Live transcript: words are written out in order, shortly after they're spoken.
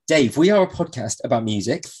Dave, we are a podcast about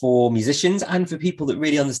music for musicians and for people that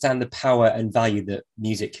really understand the power and value that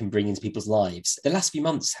music can bring into people's lives. The last few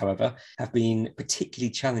months, however, have been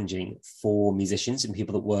particularly challenging for musicians and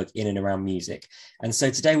people that work in and around music. And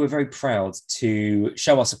so today we're very proud to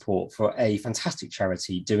show our support for a fantastic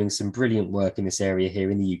charity doing some brilliant work in this area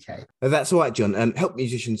here in the UK. That's all right, John. Help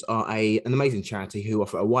Musicians are an amazing charity who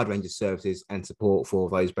offer a wide range of services and support for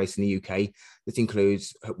those based in the UK. This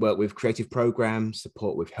includes work with creative programs,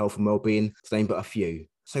 support with health and wellbeing, to name but a few.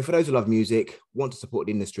 So for those who love music, want to support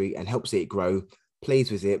the industry and help see it grow, please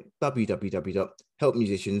visit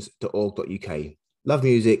www.helpmusicians.org.uk. Love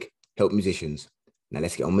music, help musicians. Now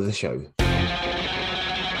let's get on with the show.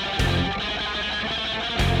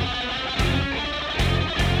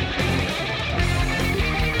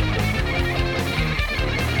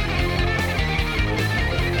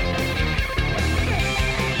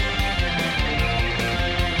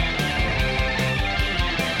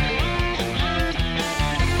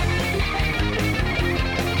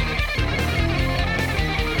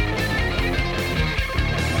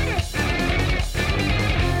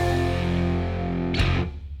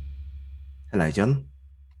 Hello, John.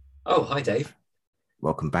 Oh, hi, Dave.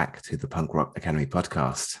 Welcome back to the Punk Rock Academy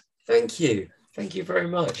podcast. Thank you. Thank you very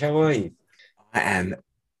much. How are you? I am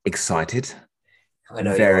excited. I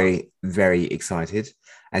know very, very excited.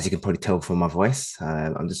 As you can probably tell from my voice,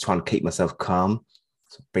 I'm just trying to keep myself calm.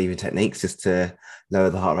 Some breathing techniques just to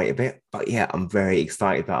lower the heart rate a bit. But yeah, I'm very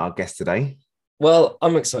excited about our guest today. Well,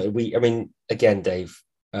 I'm excited. Again, Dave,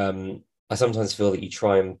 I sometimes feel that you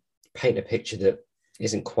try and paint a picture that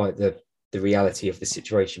isn't quite the reality of the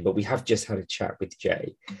situation, but we have just had a chat with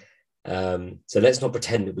Jay. So let's not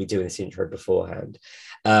pretend that we're doing this intro beforehand.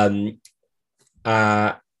 I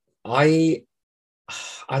don't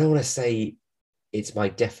want to say it's my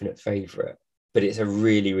definite favorite, but it's a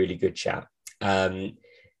really, really good chat. And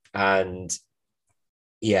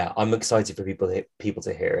yeah, I'm excited for people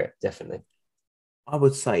to hear it. Definitely. I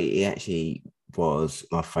would say it actually was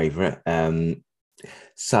my favorite. It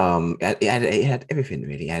had everything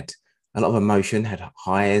really. It had a lot of emotion, had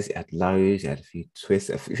highs, it had lows, it had a few twists,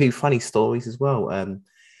 a few funny stories as well.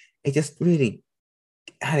 It just really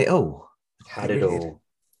had it all. Had it all.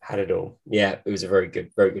 Yeah, it was a very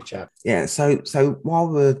good chat. Yeah. So while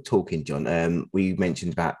we're talking, John, we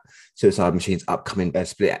mentioned about Suicide Machine's upcoming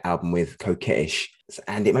split album with Coquettish,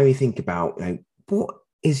 and it made me think about, what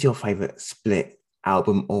is your favorite split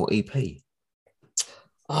album or EP?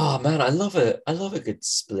 Oh man, I love a good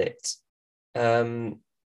split.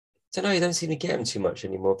 Don't know, you don't seem to get them too much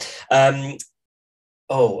anymore.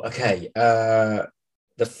 Okay.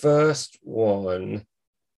 The first one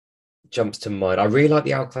jumps to mind. I really like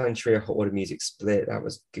the Alkaline Trio Hot Water Music split. That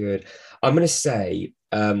was good. I'm going to say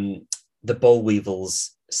the Boll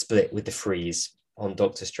Weevils split with the Freeze on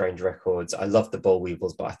Doctor Strange Records. I love the Boll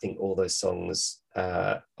Weevils, but I think all those songs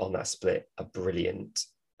on that split are brilliant.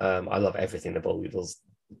 I love everything the Boll Weevils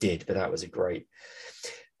did, but that was a great,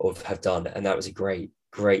 or have done, and that was a great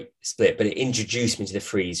split. But it introduced me to the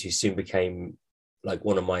Freeze, who soon became like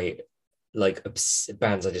one of my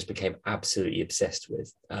bands I just became absolutely obsessed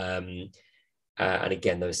with. And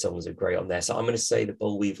again, those songs are great on there. So I'm going to say the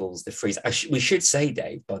Boll Weevils, the Freeze. We should say,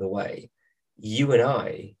 Dave, by the way, you and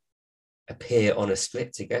I appear on a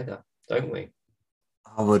split together, don't we?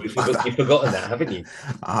 You've forgotten that, haven't you?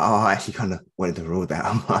 I actually kind of wanted to rule that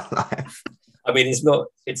on my life. I mean, it's not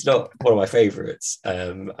one of my favorites,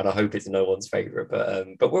 and I hope it's no one's favorite.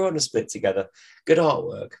 But we're on a split together. Good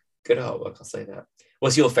artwork. I'll say that.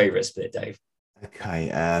 What's your favorite split, Dave?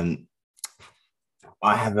 Okay,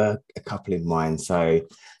 I have a couple in mind. So,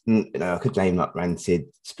 I could name like Rancid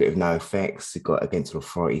split with No Effects. We've got Against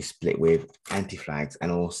Authority split with Anti-Flags,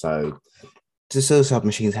 and also the Suicide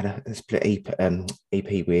Machines had a split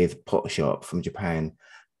EP with Pot Shop from Japan.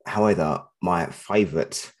 However, my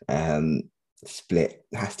favorite split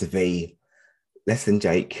has to be Less Than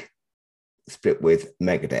Jake split with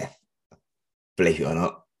Megadeth. Believe it or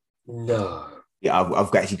not. No. Yeah,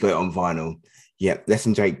 I've actually got it on vinyl. Yeah, Less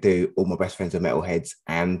Than Jake do All My Best Friends Are Metalheads,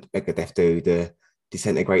 and Megadeth do the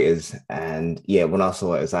Disintegrators. And yeah, when I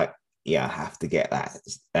saw it, I was like, yeah, I have to get that.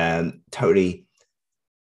 Totally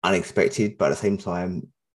unexpected, but at the same time,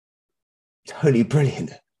 totally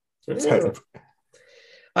brilliant. Yeah.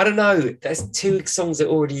 I don't know. There's two songs that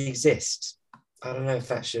already exist. I don't know if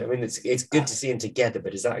that should. I mean, it's good to see them together,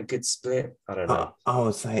 but is that a good split? I don't know. I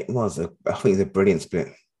would say it was. I think it's a brilliant split.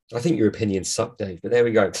 I think your opinions suck, Dave. But there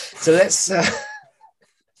we go. So let's.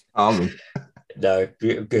 No,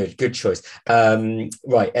 good choice.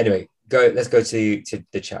 Right. Anyway, let's go to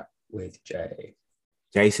the chat with Jay.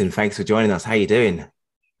 Jason, thanks for joining us. How you doing?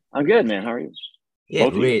 I'm good, man. How are you? Yeah,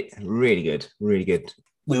 Both of you. really good, really good.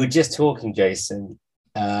 We were just talking, Jason,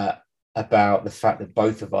 about the fact that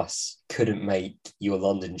both of us couldn't make your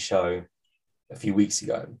London show a few weeks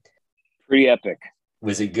ago. Pretty epic.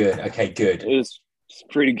 Was it good? Okay, good. It's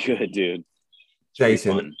pretty good, dude.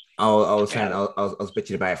 Jason, I was saying, I was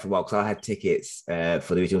bitching about it for a while because I had tickets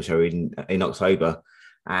for the original show in October,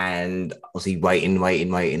 and obviously waiting.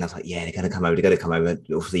 I was like, yeah, they're going to come over.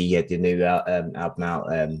 Obviously, yeah, the new album out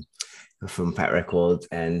from Fat Records,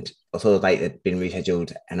 and I saw the date had been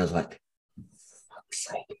rescheduled, and I was like, fuck's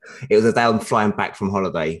sake. It was a day I'm flying back from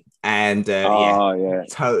holiday, and yeah,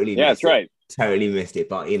 totally yeah, that's right. Totally missed it.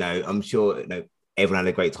 But I'm sure everyone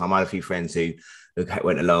had a great time. I had a few friends who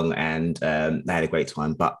went along, and they had a great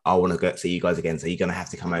time. But I want to go see you guys again, so you're going to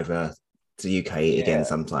have to come over to the UK again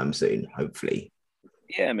sometime soon, hopefully.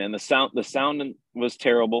 Yeah, man. The sound was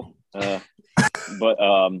terrible, but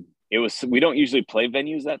it was. We don't usually play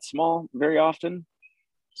venues that small very often,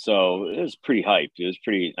 so it was pretty hyped. It was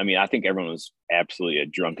pretty. I mean, I think everyone was absolutely a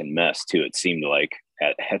drunken mess too. It seemed like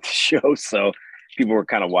at the show, so people were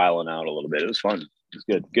kind of wilding out a little bit. It was fun. It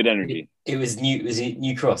was good energy. It was new. Was it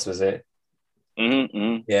New Cross? Was it?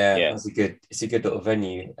 Mm-hmm. Yeah. It's a good little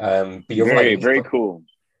venue. But you're very, right. Very cool.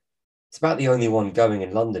 It's about the only one going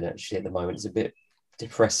in London actually at the moment. It's a bit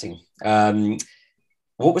depressing.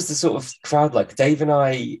 What was the sort of crowd like? Dave and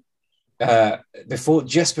I,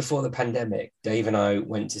 just before the pandemic, Dave and I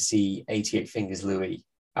went to see 88 Fingers Louie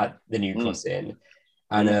at the New Cross Inn.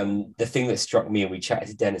 And the thing that struck me, and we chatted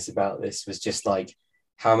to Dennis about this, was just like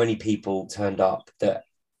how many people turned up that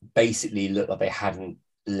basically looked like they hadn't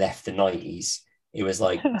left the 90s. It was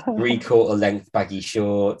like 3/4 length baggy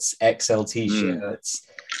shorts, XL t-shirts,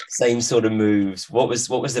 same sort of moves. What was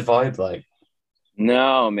the vibe like?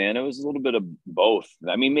 No, man, it was a little bit of both.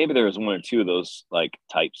 I mean, maybe there was one or two of those like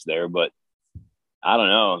types there, but I don't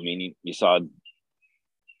know. I mean, you saw,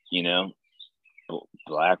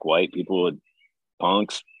 black, white people with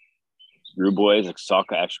punks, rude boys, like saw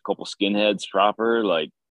actually a couple skinheads proper.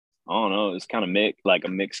 Like, I don't know, it was kind of like a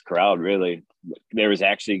mixed crowd, really. There was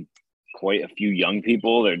actually quite a few young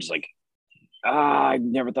people. They're just like, I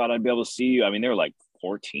never thought I'd be able to see you. I mean, they were like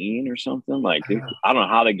 14 or something. Like, I don't know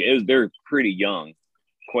how they're pretty young,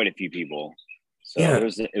 quite a few people. So it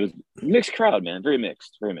was a mixed crowd, man. Very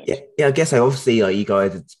mixed. Yeah, I guess obviously you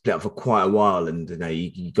guys had split up for quite a while, and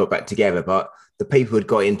you got back together. But the people who had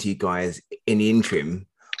got into you guys in the interim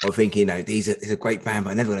are thinking, these are a great band,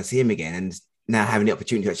 but I'm never going to see them again. And now having the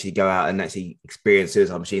opportunity to actually go out and actually experience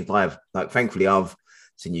Suicide Machines live, like thankfully I've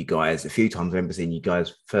seen you guys a few times. I remember seeing you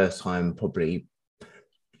guys first time probably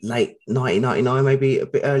late 1999, maybe a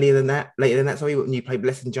bit later than that. Sorry, when you played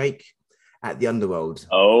Bless and Jake at the Underworld.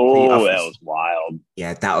 Oh, that was wild.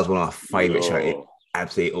 Yeah, that was one of my favorite shows.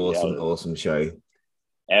 Absolutely awesome show.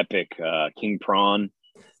 Epic. King Prawn.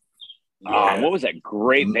 What was that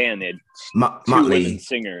great band? They had two women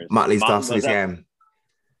singers. Muttley's Dusty Scam.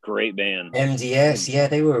 Great band. MDS, yeah,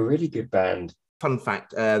 they were a really good band. Fun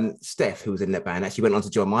fact, Steph, who was in that band, actually went on to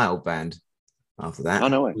join my old band after that. Oh,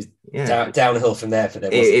 no way. Downhill from there for them.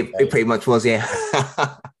 It pretty much was, yeah.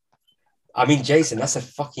 I mean, Jason, that's a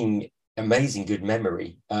fucking amazing good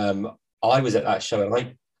memory. I was at that show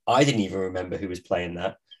and I didn't even remember who was playing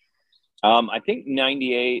that. I think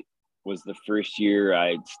 98 was the first year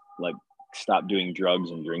I stopped doing drugs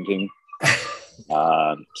and drinking.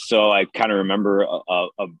 So I kind of remember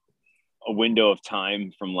a window of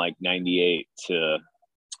time from like 98 to,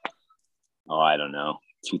 I don't know,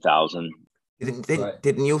 2000.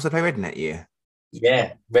 Didn't you also play Reading that year?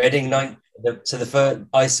 Yeah, Reading. So the first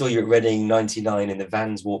I saw you at Reading 99 in the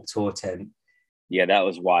Vans Warped Tour tent. Yeah, that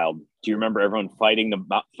was wild. Do you remember everyone fighting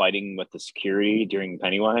with the security during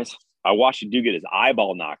Pennywise? I watched a dude get his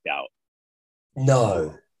eyeball knocked out.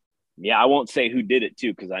 No. Yeah, I won't say who did it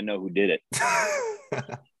too because I know who did it.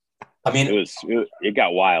 I mean, it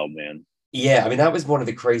got wild, man. Yeah, I mean that was one of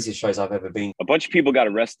the craziest shows I've ever been. A bunch of people got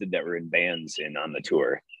arrested that were in bands on the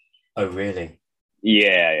tour. Oh, really?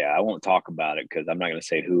 Yeah. I won't talk about it because I'm not going to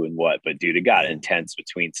say who and what. But dude, it got intense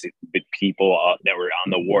between people that were on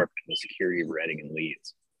the Warp and the security of Reading and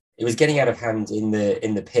Leeds. It was getting out of hand in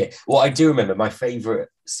the pit. Well, I do remember my favorite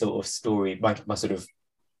sort of story, my sort of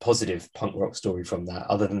positive punk rock story from that,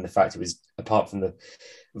 other than the fact it was, apart from the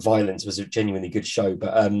violence, was a genuinely good show.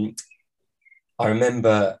 But I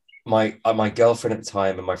remember my girlfriend at the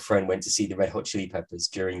time and my friend went to see the Red Hot Chili Peppers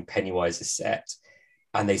during Pennywise's set,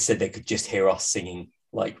 and they said they could just hear us singing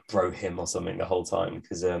like Bro Hymn or something the whole time.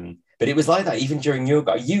 Because but it was like that even during you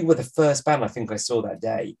were the first band I think I saw that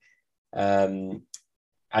day.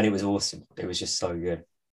 And it was awesome. It was just so good.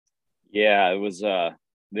 Yeah, it was. I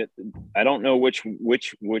don't know which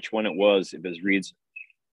one it was. If it was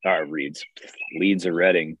Leeds or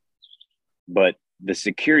Reading, but the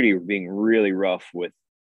security were being really rough with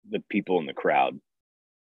the people in the crowd,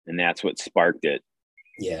 and that's what sparked it.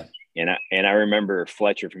 Yeah. And I remember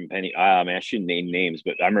Fletcher from Penny. I shouldn't name names,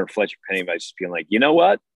 but I remember Fletcher from Penny just being like, you know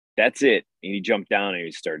what? That's it. And he jumped down and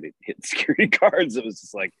he started hitting security guards. It was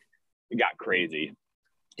just like, it got crazy.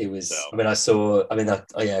 It was. So.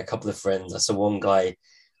 A couple of friends. I saw one guy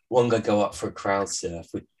go up for a crowd surf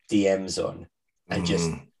with DMs on and just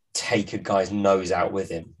take a guy's nose out with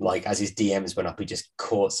him. Like as his DMs went up, he just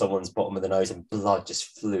caught someone's bottom of the nose and blood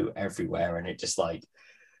just flew everywhere. And it just like,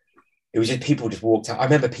 it was just people just walked out. I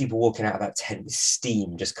remember people walking out of that tent with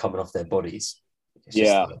steam just coming off their bodies. It's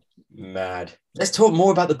just like, mad. Let's talk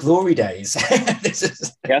more about the glory days.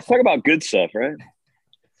 Let's talk about good stuff, right?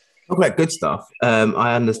 Talk about good stuff.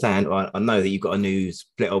 I understand. I know that you've got a new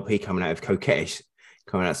split LP coming out of Coquettish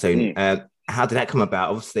coming out soon. How did that come about?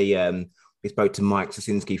 Obviously, we spoke to Mike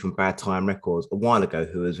Sosinski from Bad Time Records a while ago,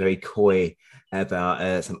 who was very coy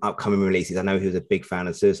about some upcoming releases. I know he was a big fan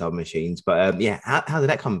of Suicide Machines, but how did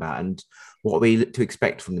that come about, and what are we to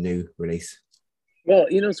expect from the new release? Well,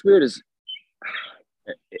 it's weird is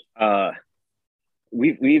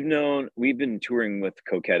we've been touring with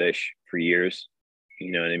Coquettish for years,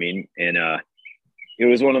 you know what I mean, and it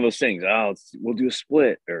was one of those things. We'll do a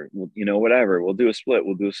split, or whatever. We'll do a split,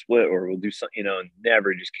 or we'll do something. And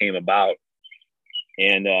never just came about,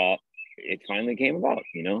 and it finally came about.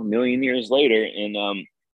 A million years later, and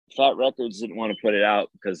Fat Records didn't want to put it out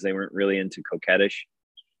because they weren't really into Coquettish,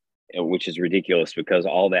 which is ridiculous because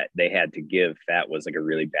all that they had to give Fat was like a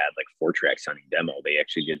really bad, like 4-track sounding demo. They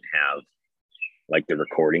actually didn't have like the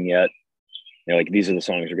recording yet. They're like, these are the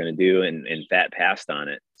songs we're going to do. And Fat passed on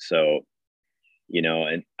it. So,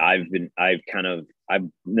 and I've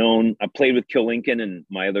played with Kill Lincoln and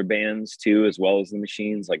my other bands too, as well as the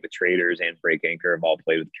Machines, like the Traders and Break Anchor have all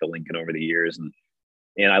played with Kill Lincoln over the years. And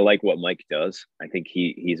I like what Mike does. I think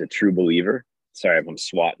he's a true believer. Sorry if I'm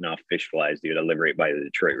swatting off fish flies, dude. I live right by the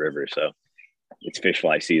Detroit River, so it's fish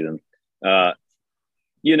fly season. So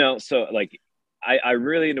like I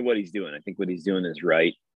really into what he's doing. I think what he's doing is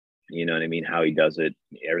right. You know what I mean? How he does it,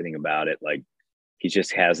 everything about it. Like he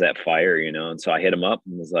just has that fire, And so I hit him up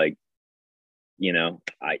and was like,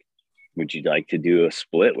 would you like to do a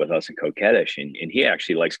split with us in Coquettish? And he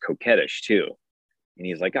actually likes Coquettish too. And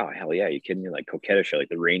he's like, oh, hell yeah. You kidding me? Like Coquettish are like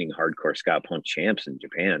the reigning hardcore ska punk champs in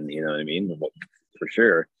Japan. You know what I mean? For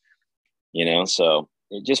sure. So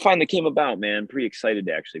it just finally came about, man. Pretty excited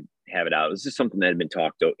to actually have it out. It was just something that had been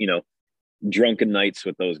talked about, drunken nights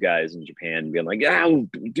with those guys in Japan, being like, we'll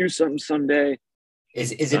do something someday.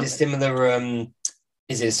 Is it a similar,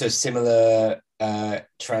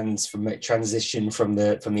 transition from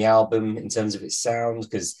the album in terms of its sound?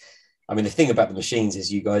 Because I mean, the thing about the Machines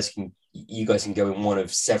is you guys can go in one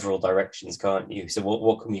of several directions, can't you? So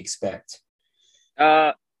what can we expect?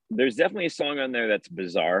 There's definitely a song on there that's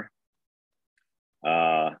bizarre.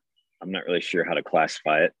 I'm not really sure how to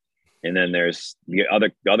classify it. And then there's the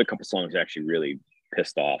other couple songs are actually really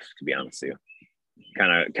pissed off, to be honest with you.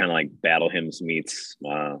 Kind of like Battle Hymns meets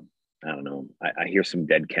I don't know. I hear some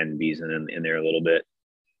Dead Kennedys in there a little bit,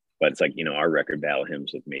 but it's like, our record Battle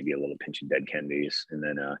Hymns with maybe a little pinch of Dead Kennedys. And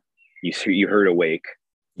then you heard Awake.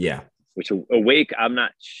 Yeah. Which Awake, I'm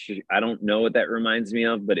not sure. I don't know what that reminds me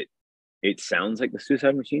of, but it sounds like the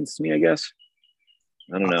Suicide Machines to me, I guess.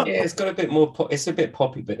 I don't know. Yeah, it's got a bit more. It's a bit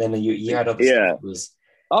poppy, but then you had other stuff that was.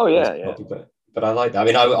 Oh yeah, yeah. Poppy, but I like that. I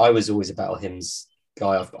mean, I was always a Battle Hymns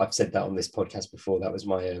guy. I've said that on this podcast before. That was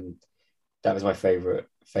my favorite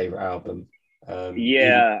album.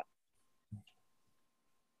 Yeah.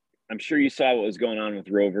 I'm sure you saw what was going on with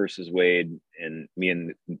Roe versus Wade, and me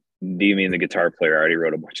and the guitar player already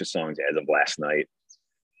wrote a bunch of songs as of last night.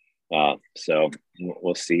 So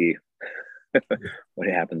we'll see what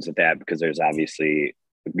happens with that, because there's obviously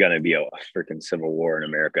going to be a freaking civil war in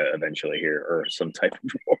America eventually here, or some type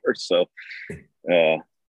of war. So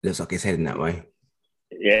looks like it's heading that way.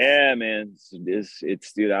 Yeah, man.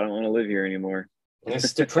 It's dude, I don't want to live here anymore.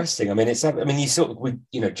 It's depressing. I mean, you sort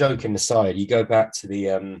of, joking aside, you go back to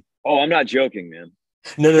the Oh, I'm not joking, man.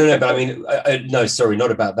 No, but I mean, no, sorry,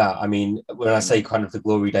 not about that. I mean, when I say kind of the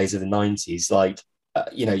glory days of the 90s, like,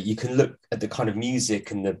 you can look at the kind of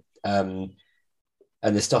music and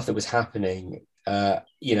the stuff that was happening, and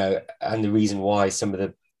the reason why some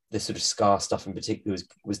of the sort of ska stuff in particular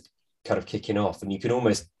was kind of kicking off, and you can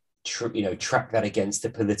almost track that against the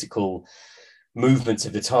political movements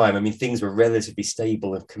of the time. I mean, things were relatively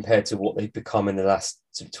stable compared to what they've become in the last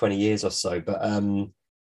sort of 20 years or so, but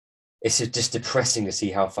it's just depressing to see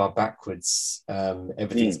how far backwards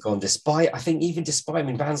everything's gone. Despite, I think, even despite, I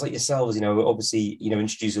mean, bands like yourselves, you know, obviously, you know,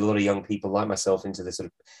 introduce a lot of young people like myself into the sort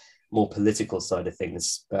of more political side of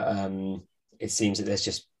things. But it seems that there's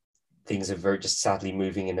just things are very just sadly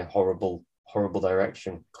moving in a horrible, horrible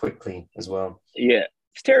direction quickly as well. Yeah,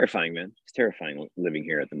 it's terrifying, man. It's terrifying living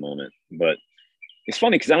here at the moment. But it's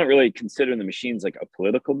funny because I don't really consider the Machines like a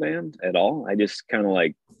political band at all. I just kind of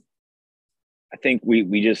like, I think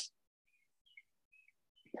we just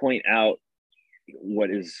point out what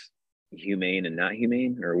is humane and not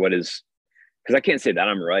humane, or what is, because I can't say that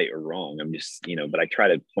I'm right or wrong. I'm just, you know, but I try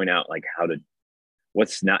to point out like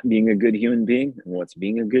what's not being a good human being and what's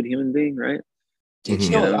being a good human being, right? Do you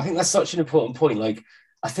know, I think that's such an important point. Like,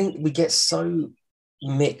 I think we get so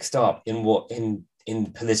mixed up in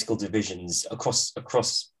political divisions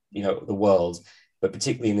across you know the world, but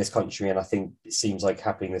particularly in this country, and I think it seems like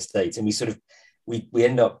happening in the States, and we sort of we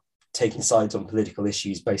end up taking sides on political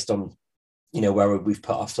issues based on, you know, where we've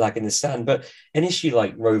put our flag in the sand. But an issue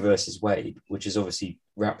like Roe versus Wade, which is obviously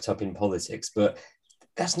wrapped up in politics, but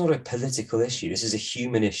that's not a political issue. This is a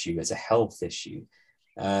human issue. It's a health issue.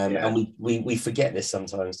 And we forget this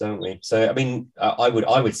sometimes, don't we? So I mean, I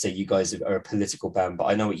would say you guys are a political band, but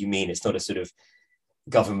I know what you mean. It's not a sort of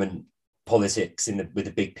government politics with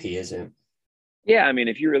the big P, is it? Yeah, I mean,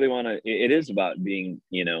 if you really want to, it is about being,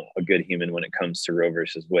 you know, a good human when it comes to Roe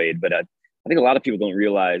versus Wade. But I think a lot of people don't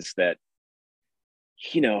realize that,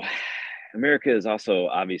 you know, America is also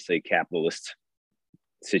obviously a capitalist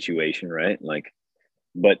situation, right? Like,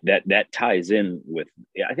 but that ties in with,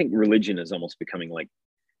 I think religion is almost becoming like,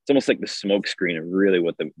 it's almost like the smokescreen of really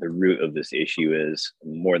what the root of this issue is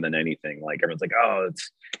more than anything. Like everyone's like, oh,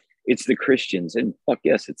 it's the Christians, and fuck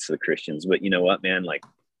yes, it's the Christians. But you know what, man? Like,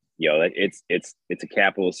 yo, it's a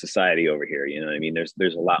capitalist society over here. You know what I mean?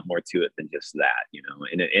 There's a lot more to it than just that, you know,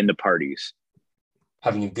 in the parties.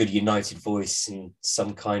 Having a good united voice and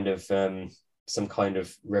some kind of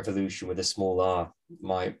revolution with a small r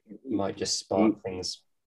might just spark things.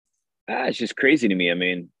 It's just crazy to me. I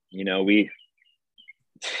mean, you know,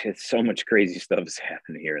 it's so much crazy stuff has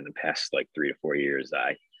happened here in the past like 3 to 4 years.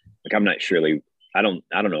 I'm not surely, I don't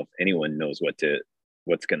know if anyone knows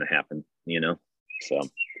what's going to happen, you know? So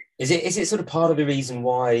is it sort of part of the reason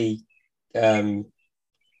why the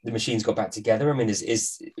Machines got back together? I mean,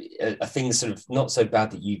 is a thing sort of not so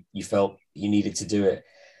bad that you felt you needed to do it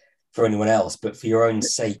for anyone else, but for your own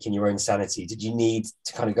sake and your own sanity? Did you need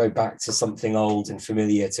to kind of go back to something old and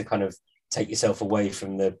familiar to kind of take yourself away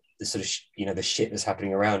from the sort of, you know, the shit that's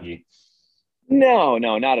happening around you? No,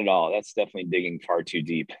 not at all. That's definitely digging far too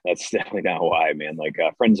deep. That's definitely not why, man. Like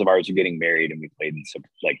friends of ours are getting married, and we played in some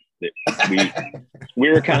like we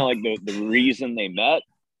were kind of like the reason they met.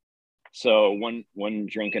 So one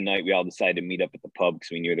drunken night, we all decided to meet up at the pub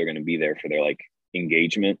because we knew they were going to be there for their like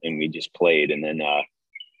engagement, and we just played. And then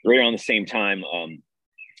right around the same time, a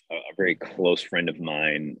very close friend of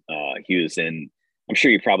mine, he was in. I'm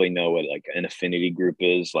sure you probably know what like an affinity group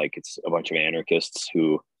is. Like it's a bunch of anarchists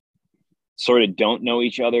who sort of don't know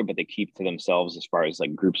each other, but they keep to themselves as far as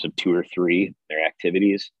like groups of 2 or 3, their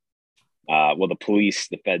activities. Well,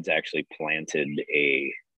 the feds actually planted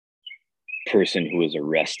a person who was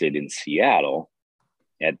arrested in Seattle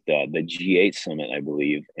at the G8 summit, I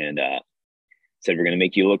believe, and said, we're going to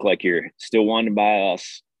make you look like you're still wanted by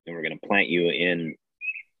us, and we're going to plant you in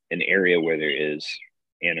an area where there is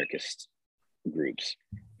anarchist groups.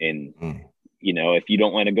 And, you know, if you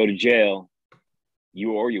don't want to go to jail,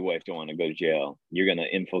 you or your wife don't want to go to jail, you're going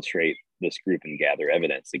to infiltrate this group and gather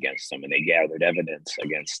evidence against them. And they gathered evidence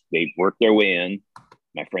they worked their way in.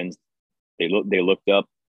 My friends, they looked up,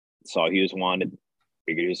 saw he was wanted,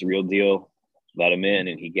 figured it was the real deal, let him in,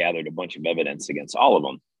 and he gathered a bunch of evidence against all of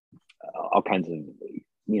them. All kinds of,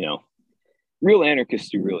 you know, real anarchists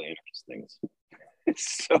do real anarchist things.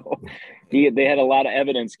 So they had a lot of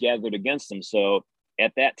evidence gathered against him. So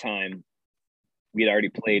at that time, we had already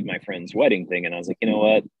played my friend's wedding thing, and I was like, you know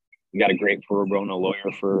what? We got a great pro bono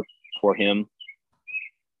lawyer for him.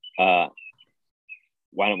 Why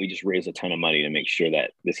don't we just raise a ton of money to make sure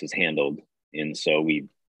that this is handled? And so we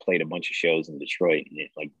played a bunch of shows in Detroit, and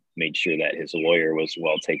it like made sure that his lawyer was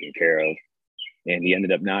well taken care of, and he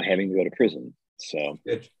ended up not having to go to prison. So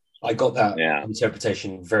good. I got that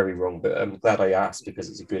interpretation very wrong, but I'm glad I asked because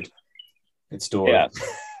it's a good story.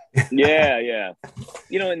 Yeah.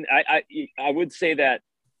 You know, and I would say that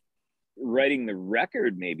writing the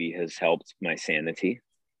record maybe has helped my sanity.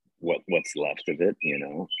 What's left of it, you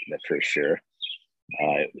know, that for sure.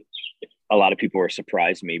 A lot of people are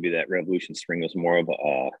surprised maybe that Revolution Spring was more of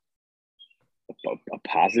a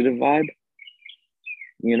positive vibe,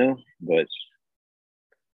 you know, but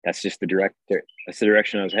that's just the director. That's the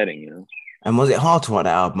direction I was heading, you know? And was it hard to write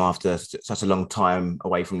that album after such a long time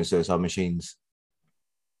away from the Suicide Machines?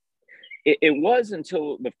 It was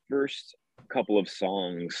until the first couple of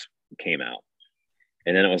songs came out.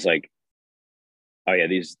 And then it was like, oh yeah,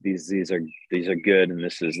 these are good, and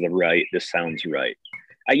this sounds right.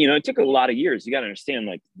 It took a lot of years. You got to understand,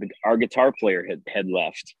 like our guitar player had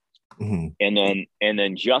left, Mm-hmm. and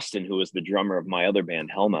then Justin, who was the drummer of my other band,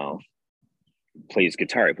 Hellmouth, plays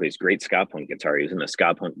guitar. He plays great ska punk guitar. He was in a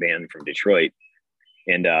ska punk band from Detroit,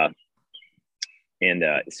 and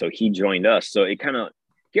so he joined us. So it kind of,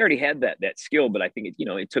 he already had that skill, but I think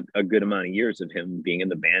it took a good amount of years of him being in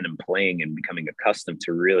the band and playing and becoming accustomed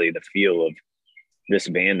to really the feel of this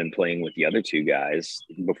band and playing with the other two guys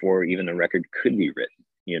before even the record could be written.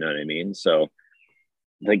 You know what I mean? So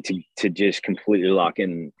like to just completely lock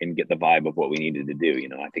in and get the vibe of what we needed to do.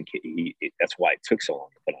 I think that's why it took so long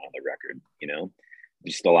to put on the record,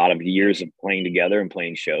 just a lot of years of playing together and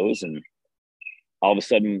playing shows. And all of a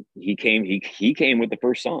sudden he came with the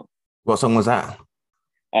first song. What song was that?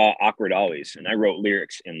 Awkward Always. And I wrote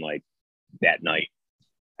lyrics in like that night,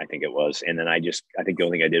 I think it was. And then I think the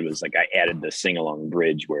only thing I did was like, I added the sing along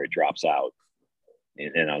bridge where it drops out.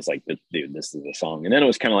 And I was like, dude, this is the song. And then it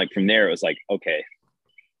was kind of like, from there, it was like, okay,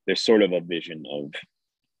 there's sort of a vision of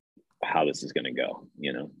how this is going to go,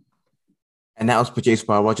 And that was produced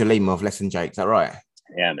by Roger Lima of Less Than Jake. Is that right?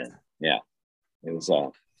 Yeah, man. Yeah. It was,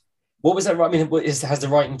 what was that? I mean, has the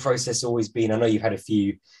writing process always been, I know you've had a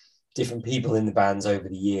few different people in the bands over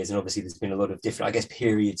the years, and obviously there's been a lot of different, I guess,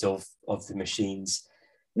 periods of the Machines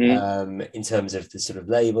in terms of the sort of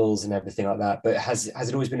labels and everything like that. But has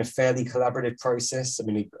it always been a fairly collaborative process? I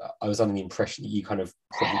mean, I was under the impression that you kind of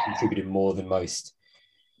probably contributed more than most.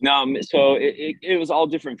 No, so it was all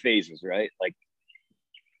different phases, right? Like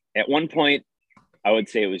at one point, I would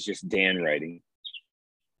say it was just Dan writing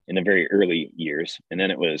in the very early years. And then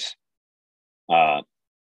it was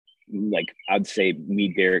like, I'd say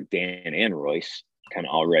me, Derek, Dan, and Royce kind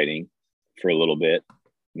of all writing for a little bit,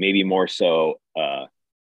 maybe more so.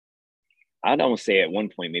 I'd almost say at one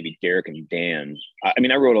point, maybe Derek and Dan, I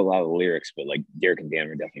mean, I wrote a lot of lyrics, but like Derek and Dan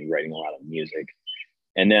were definitely writing a lot of music.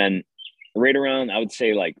 And then right around, I would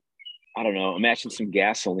say like, I don't know, Imagine Some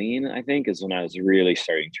Gasoline, I think, is when I was really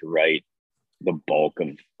starting to write the bulk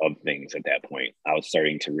of things at that point. I was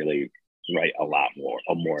starting to really write a lot more.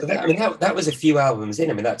 So that was a few albums in.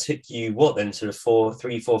 I mean, that took you what then, sort of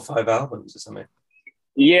 3, 4, 5 albums or something?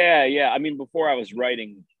 Yeah. I mean, before I was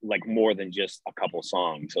writing like more than just a couple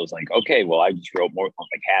songs. So I was like, okay, well, I just wrote more,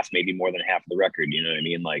 like half, maybe more than half of the record. You know what I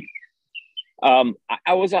mean? Like,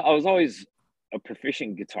 I was always a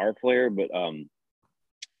proficient guitar player, but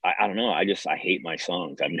I don't know. I hate my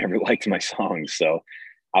songs. I've never liked my songs. So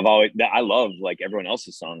I love like everyone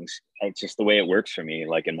else's songs. It's just the way it works for me.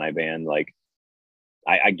 Like in my band, like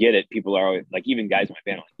I get it. People are always like, even guys in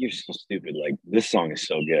my band, like, you're so stupid. Like, this song is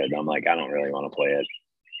so good. I'm like, I don't really want to play it.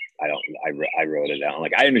 I wrote it down.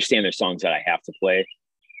 Like, I understand there's songs that I have to play,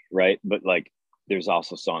 right? But like, there's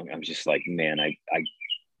also songs I'm just like, man, I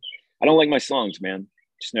don't like my songs, man.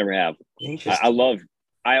 Just never have.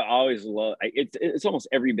 I always love. It's almost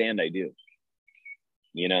every band I do.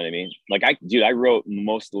 You know what I mean? Like, I wrote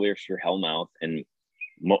most of the lyrics for Hellmouth and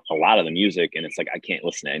a lot of the music, and it's like I can't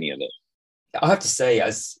listen to any of it. I have to say,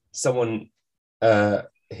 as someone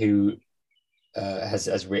who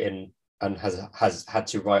has written and has had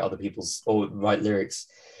to write other people's, or write lyrics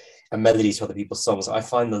and melodies to other people's songs, I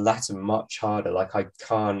find the latter much harder. Like, I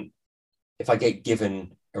can't, if I get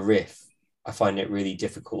given a riff, I find it really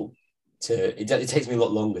difficult it takes me a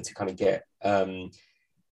lot longer to kind of get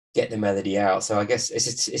the melody out. So I guess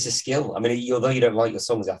it's a skill. I mean, although you don't like your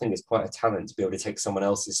songs, I think it's quite a talent to be able to take someone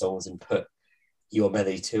else's songs and put your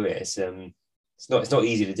melody to it. It's not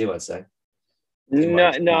easy to do, I'd say.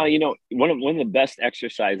 No, you know, one of the best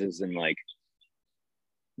exercises in like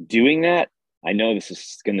doing that, I know this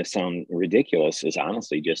is going to sound ridiculous, is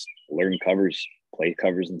honestly just learn covers, play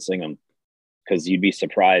covers and sing them. Because you'd be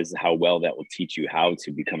surprised how well that will teach you how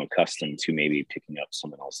to become accustomed to maybe picking up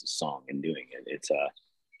someone else's song and doing it. It's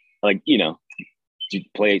like, you know,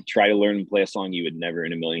 try to learn and play a song you would never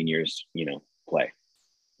in a million years, you know, play.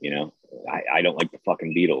 You know, I don't like the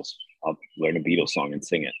fucking Beatles. I'll learn a Beatles song and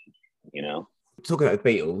sing it, you know. Talking about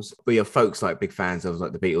the Beatles, were your folks like big fans of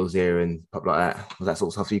like the Beatles era and pop like that? Was that sort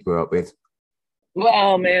of stuff you grew up with?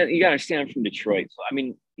 Well, man, you gotta understand, I'm from Detroit. So I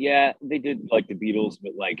mean, yeah, they did like the Beatles,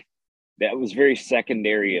 but like that was very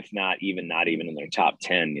secondary, if not even in their top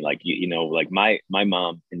 10. Like, you know, like my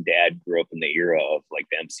mom and dad grew up in the era of like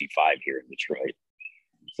the MC5 here in Detroit.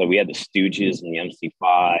 So we had the Stooges and the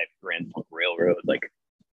MC5, Grand Funk Railroad. Like,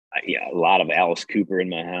 Yeah, a lot of Alice Cooper in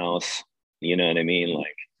my house. You know what I mean?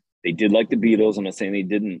 Like they did like the Beatles. I'm not saying they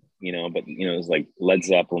didn't, but it was like Led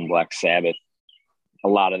Zeppelin, Black Sabbath. A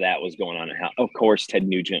lot of that was going on. Of course, Ted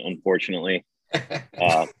Nugent, unfortunately.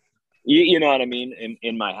 You know what I mean?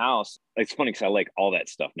 In my house, it's funny because I like all that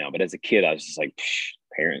stuff now. But as a kid, I was just like,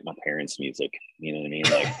 my parents' music. You know what I mean?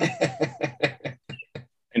 Like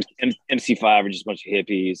MC5 are just a bunch of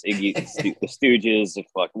hippies. Iggy, the Stooges,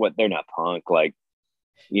 what? They're not punk. Like,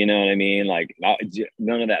 you know what I mean? Like,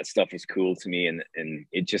 none of that stuff was cool to me. And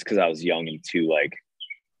it just because I was young and too like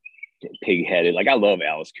pig-headed. Like, I love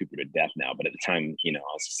Alice Cooper to death now, but at the time, I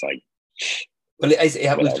was just like. Well,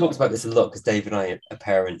 we've talked about this a lot because Dave and I are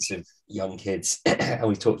parents of young kids, and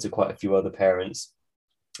we've talked to quite a few other parents.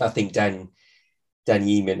 I think Dan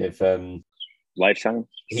Yeaman of Lifetime.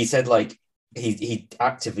 He said like he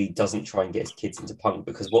actively doesn't try and get his kids into punk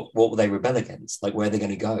because what will they rebel against? Like, where are they going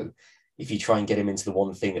to go if you try and get them into the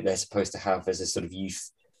one thing that they're supposed to have as a sort of youth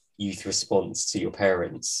response to your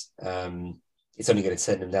parents? It's only going to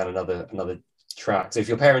send them down another track. So if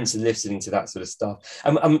your parents are listening to that sort of stuff,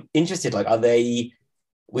 I'm interested, like, are they,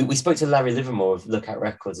 we spoke to Larry Livermore of Lookout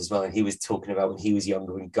Records as well, and he was talking about when he was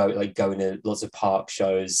younger and going to lots of park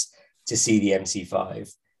shows to see the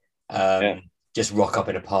MC5, just rock up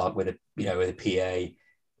in a park with a PA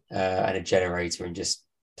and a generator and just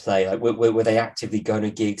play. Like, were they actively going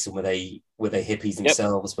to gigs, and were they hippies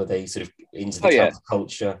themselves? Yep. Were they sort of into the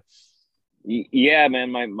culture? Yeah, man,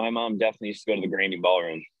 my mom definitely used to go to the Grandy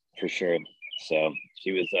Ballroom for sure. So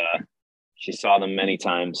she was, she saw them many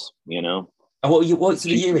times, And what sort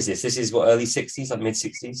of year is this? This is what, early 60s, like mid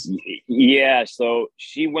 60s? Yeah. So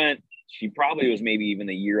she probably was maybe even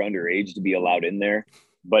a year underage to be allowed in there.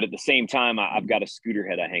 But at the same time, I've got a scooter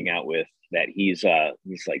head I hang out with that he's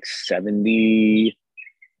like 70,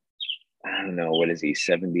 I don't know, what is he,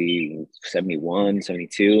 70, 71,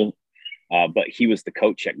 72. But he was the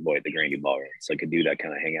coat check boy at the Grandy Ballroom. It's like a dude I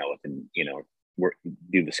kind of hang out with and,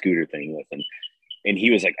 do the scooter thing with him. And he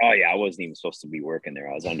was like, oh yeah, I wasn't even supposed to be working there.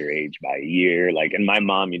 I was underage by a year. Like, and my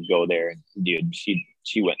mom, you'd go there and dude,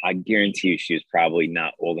 she went, I guarantee you she was probably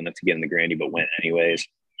not old enough to get in the Grandy, but went anyways.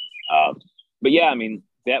 But yeah, I mean,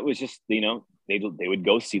 that was just, they would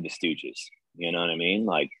go see the Stooges. You know what I mean?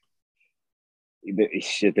 Like,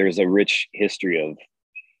 there's a rich history of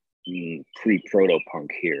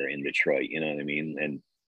pre-proto-punk here in Detroit. You know what I mean? And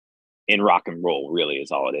in rock and roll really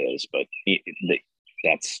is all it is. But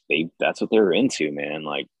that's what they were into, man.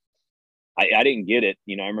 Like, I didn't get it.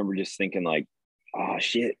 I remember just thinking like, oh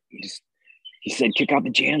shit, he said, kick out the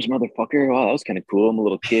jams, motherfucker. Wow, that was kind of cool. I'm a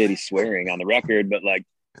little kid. He's swearing on the record, but like,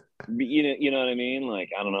 you know what I mean? Like,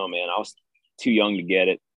 I don't know, man. I was too young to get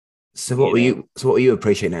it. So what were you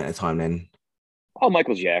appreciating at the time then? Oh,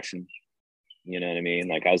 Michael Jackson. You know what I mean?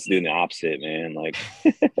 Like, I was doing the opposite, man. Like,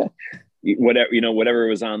 whatever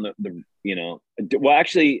was on the well,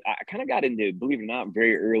 actually, I kind of got into, believe it or not,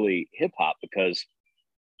 very early hip hop because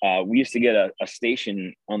we used to get a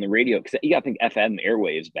station on the radio because you got to think FM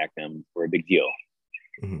airwaves back then were a big deal.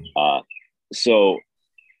 Mm-hmm. So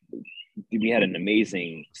we had an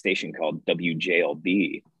amazing station called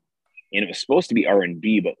WJLB, and it was supposed to be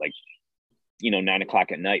R&B, but like,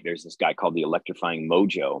 9:00 at night, there's this guy called the Electrifying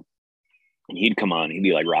Mojo, and he'd come on, he'd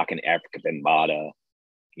be like rocking Africa Bambaataa,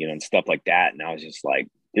 and stuff like that. And I was just like,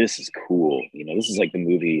 this is cool. This is like the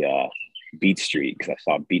movie Beat Street, because I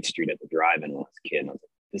saw Beat Street at the drive-in when I was a kid. And I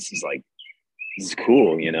was like, this is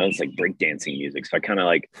cool. It's like breakdancing music. So I kind of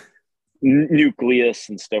like Nucleus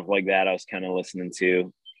and stuff like that. I was kind of listening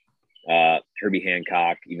to Herbie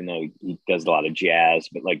Hancock, even though he does a lot of jazz,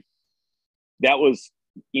 but like that was,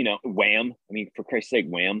 Wham. I mean, for Christ's sake,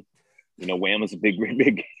 Wham. Wham is a big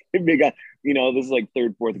guy. This is like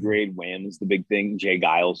 3rd, 4th grade. Wham is the big thing. Jay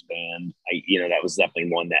Giles band. That was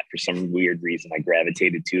definitely one that for some weird reason I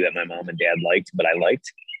gravitated to, that my mom and dad liked, but I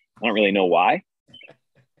liked. I don't really know why.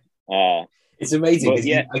 It's amazing.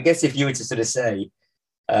 Yeah, I guess if you were to sort of say,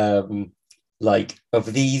 like,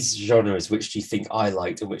 of these genres, which do you think I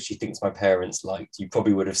liked and which do you think my parents liked, you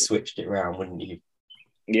probably would have switched it around, wouldn't you?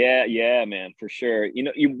 Yeah, man, for sure.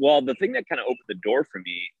 Well, the thing that kind of opened the door for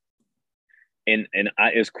me, and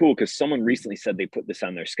it was cool because someone recently said they put this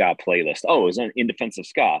on their ska playlist. Oh, it was on In Defense of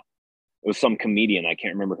Ska. It was some comedian. I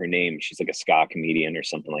can't remember her name. She's like a ska comedian or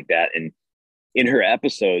something like that. And in her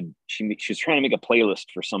episode, she was trying to make a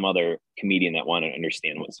playlist for some other comedian that wanted to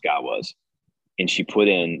understand what ska was. And she put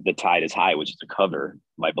in The Tide is High, which is a cover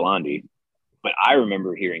by Blondie. But I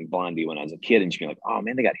remember hearing Blondie when I was a kid and she'd be like, oh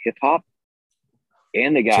man, they got hip hop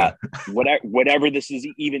and they got whatever this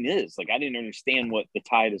even is. Like, I didn't understand what The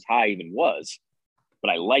Tide is High even was, but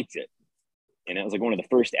I liked it. And it was like one of the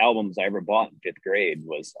first albums I ever bought in 5th grade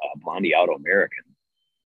was Blondie Auto American.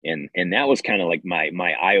 And that was kind of like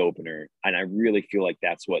my eye opener. And I really feel like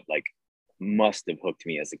that's what like must have hooked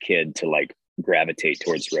me as a kid to like gravitate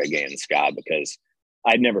towards reggae and ska, because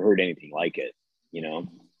I'd never heard anything like it, you know?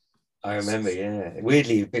 I remember, yeah.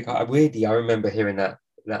 Weirdly, I remember hearing that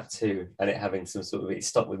too, and it having some sort of, it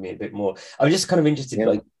stuck with me a bit more. I'm just kind of interested, Yeah.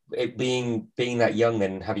 like it being that young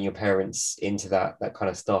and having your parents into that kind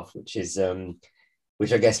of stuff, which is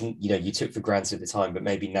which I guess you took for granted at the time, but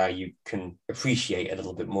maybe now you can appreciate a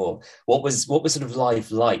little bit more. What was sort of life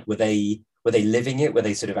like? Were they living it? Were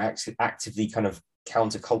they sort of actively kind of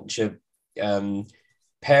counterculture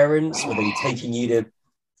parents? Were they taking you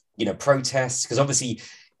to protests? Because obviously,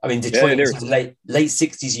 I mean, Detroit, Yeah, sort of late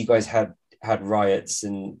 60s, you guys had riots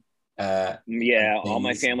and yeah, and all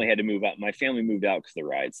my things. family had to move out. My family moved out because of the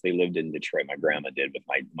riots. They lived in Detroit. My grandma did with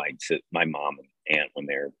my mom and aunt when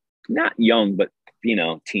they're not young, but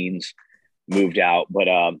teens, moved out. But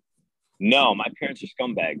no, my parents are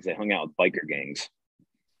scumbags. They hung out with biker gangs.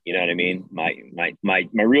 You know what I mean? My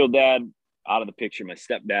real dad out of the picture. My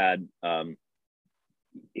stepdad,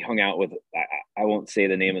 he hung out with, I won't say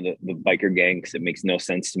the name of the biker gang because it makes no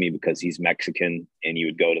sense to me, because he's Mexican, and you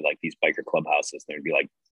would go to like these biker clubhouses and there'd be like,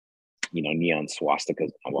 neon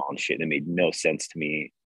swastikas on the wall and shit. It made no sense to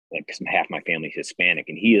me, like, because half my family's Hispanic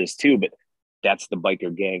and he is too, but that's the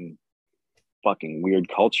biker gang fucking weird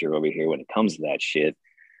culture over here when it comes to that shit,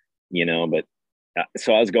 but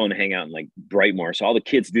so I was going to hang out in like Brightmoor. So all the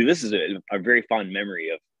kids do, this is a very fond memory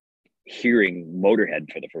of hearing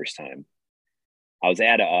Motorhead for the first time. I was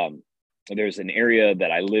at there's an area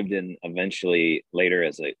that I lived in eventually later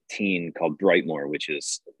as a teen called Brightmoor, which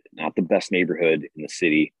is not the best neighborhood in the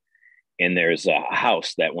city. And there's a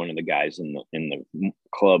house that one of the guys in the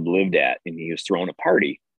club lived at, and he was throwing a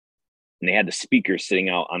party. And they had the speakers sitting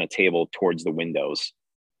out on a table towards the windows,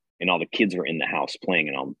 and all the kids were in the house playing,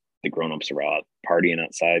 and all the grown-ups were out partying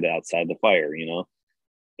outside the fire,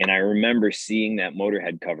 And I remember seeing that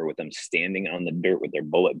Motorhead cover with them standing on the dirt with their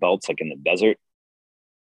bullet belts, like in the desert.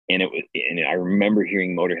 And I remember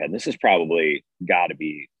hearing Motorhead. This is probably got to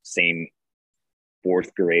be same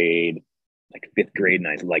 4th grade, like 5th grade, and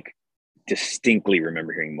I like distinctly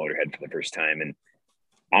remember hearing Motorhead for the first time. And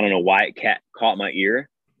I don't know why it caught my ear,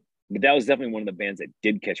 but that was definitely one of the bands that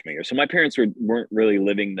did catch my ear. So my parents weren't really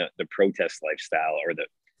living the protest lifestyle or the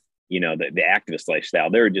activist lifestyle.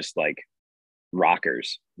 They were just like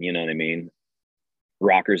rockers, you know what I mean?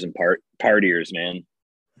 Rockers and partiers, man.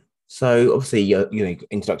 So obviously, your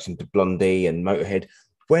introduction to Blondie and Motorhead.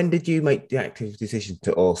 When did you make the active decision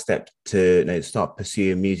to start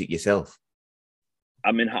pursuing music yourself?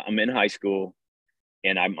 I'm in high school,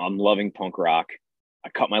 and I'm loving punk rock. I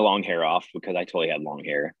cut my long hair off because I totally had long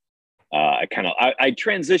hair. I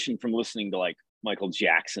transitioned from listening to like Michael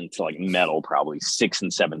Jackson to like metal probably 6th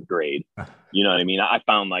and 7th grade. You know what I mean? I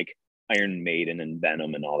found like Iron Maiden and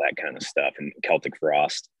Venom and all that kind of stuff, and Celtic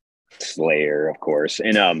Frost, Slayer, of course.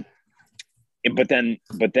 And but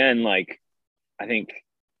then like I think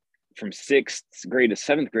from 6th grade to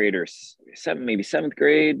 7th grade, or maybe 7th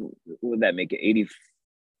grade, would that make it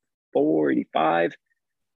 84, 85?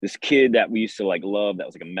 This kid that we used to like love, that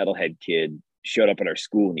was like a metalhead kid, showed up at our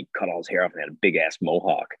school, and he cut all his hair off and had a big ass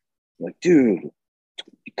mohawk. I'm like, dude,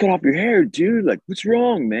 you cut off your hair, dude. Like, what's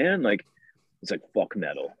wrong, man? Like, it's like, fuck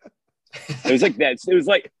metal. It was like that. It was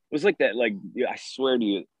like that. Like, I swear to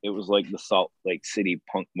you, it was like the Salt Lake City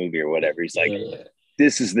punk movie or whatever. He's like, Yeah.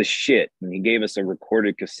 This is the shit. And he gave us a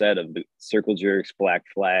recorded cassette of the Circle Jerks, Black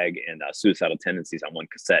Flag, and Suicidal Tendencies on one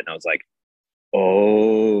cassette. And I was like,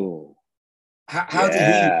 oh. How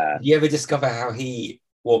did you ever discover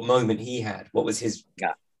what moment he had? What was his?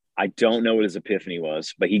 Yeah, I don't know what his epiphany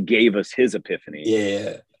was, but he gave us his epiphany.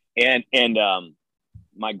 Yeah. And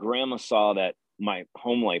my grandma saw that my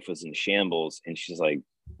home life was in shambles, and she's like,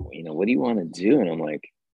 what do you want to do? And I'm like,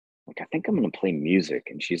 I think I'm going to play music.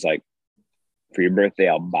 And she's like, for your birthday,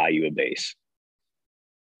 I'll buy you a bass.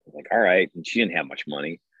 I'm like, all right. And she didn't have much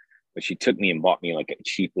money, but she took me and bought me like a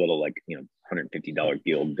cheap little, like, $150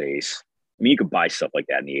 Guild bass. I mean, you could buy stuff like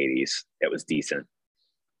that in the 80s. That was decent.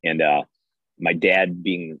 And my dad,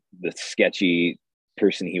 being the sketchy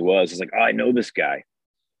person he was like, oh, I know this guy.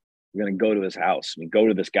 We're going to go to his house. We go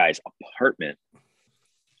to this guy's apartment,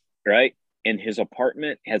 right? And his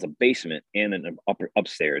apartment has a basement and an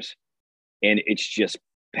upstairs. And it's just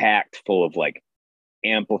packed full of like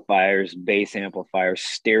amplifiers, bass amplifiers,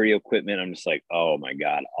 stereo equipment. I'm just like, oh my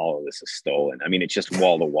God, all of this is stolen. I mean, it's just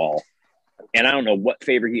wall to wall. And I don't know what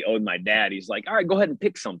favor he owed my dad. He's like, all right, go ahead and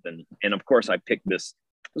pick something. And of course I picked this.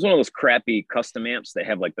 It was one of those crappy custom amps that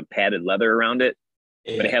have like the padded leather around it,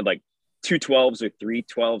 but it had like 212s or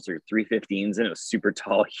 312s or 315s, and it was super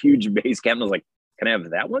tall, huge bass cab. And I was like, can I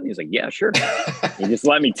have that one? He's like, yeah, sure. He just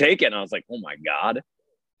let me take it. And I was like, oh my God.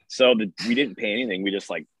 So we didn't pay anything. We just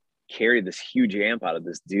like carried this huge amp out of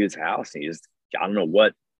this dude's house. And he just, I don't know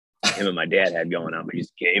what him and my dad had going on, but he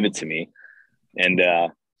just gave it to me. And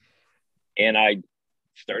I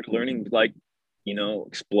started learning like, you know,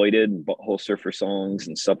 Exploited, Butthole Surfer songs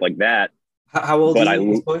and stuff like that. How old are you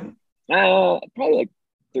at this point? Probably like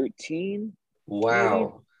 13. Wow.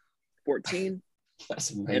 Maybe 14.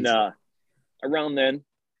 That's amazing. And around then,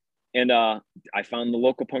 and I found the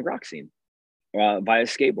local punk rock scene via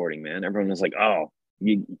skateboarding, man. Everyone was like, oh,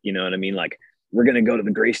 you know what I mean? Like, we're going to go to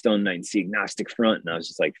the Greystone night and see Agnostic Front. And I was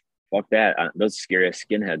just like, fuck that. Those scary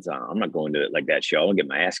skinheads. I'm not going to it like that show. I'll get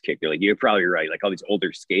my ass kicked. They're like, you're probably right. Like all these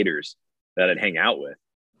older skaters that I'd hang out with,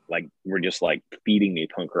 like, were just like feeding me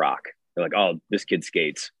punk rock. They're like, oh, this kid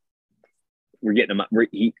skates. We're getting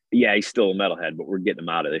him. He's still a metalhead, but we're getting him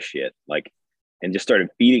out of this shit. Like, and just started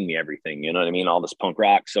feeding me everything. You know what I mean? All this punk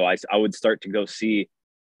rock. So I would start to go see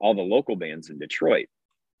all the local bands in Detroit.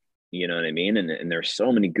 You know what I mean? And there's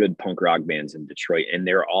so many good punk rock bands in Detroit, and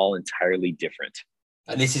they're all entirely different.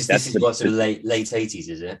 And this is what sort of late 80s,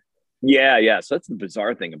 is it? Yeah. So that's the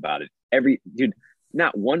bizarre thing about it.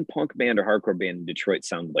 Not one punk band or hardcore band in Detroit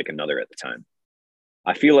sounded like another at the time.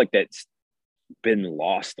 I feel like that's been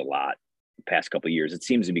lost a lot the past couple of years. It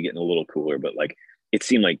seems to be getting a little cooler, but like it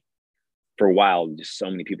seemed like for a while, just so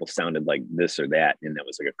many people sounded like this or that, and that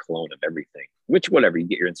was like a clone of everything. Which, whatever, you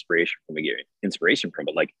get your inspiration from,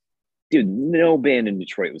 but like, dude, no band in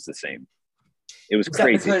Detroit was the same. It was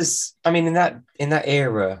crazy. Because I mean, in that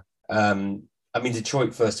era,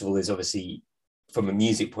 Detroit, first of all, is obviously from a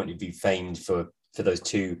music point of view famed for those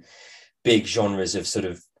two big genres of sort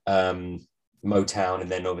of Motown, and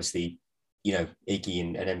then obviously, you know, Iggy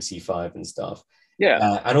and MC5 and stuff.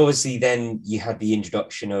 Yeah. And obviously then you had the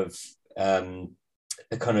introduction of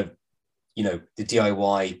the kind of, you know, the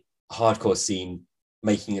DIY hardcore scene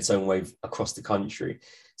making its own way across the country.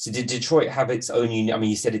 So did Detroit have its own,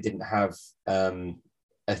 you said it didn't have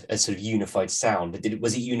a sort of unified sound, but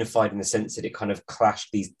was it unified in the sense that it kind of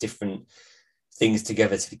clashed these different things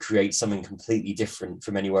together to create something completely different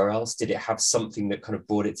from anywhere else? Did it have something that kind of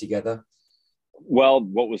brought it together? Well,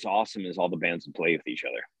 what was awesome is all the bands would play with each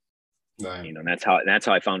other. Right. You know, that's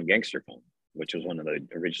how I found Gangster Fun, which was one of the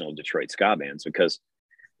original Detroit ska bands, because,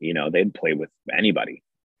 you know, they'd play with anybody.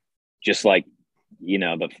 Just like, you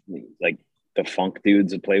know, the funk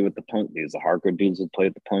dudes would play with the punk dudes, the hardcore dudes would play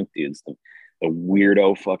with the punk dudes, the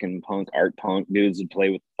weirdo fucking art punk dudes would play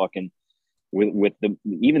with fucking with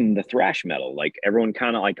even the thrash metal. Like everyone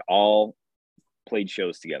kind of like all played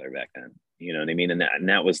shows together back then. You know what I mean? And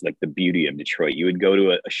that was like the beauty of Detroit. You would go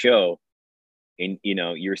to a show and, you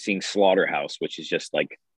know, you're seeing Slaughterhouse, which is just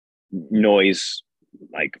like noise,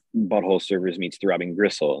 like Butthole Surfers meets Throbbing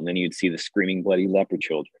Gristle. And then you'd see the Screaming Bloody Leopard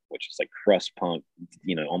Children, which is like crust punk,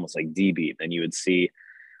 you know, almost like D-beat. Then you would see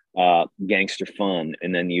Gangster Fun.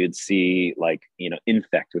 And then you would see like, you know,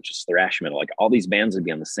 Infect, which is thrash metal. Like all these bands would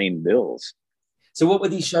be on the same bills. So what were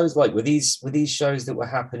these shows like? Were these shows that were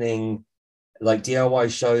happening like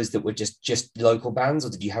DIY shows that were just local bands,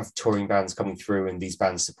 or did you have touring bands coming through and these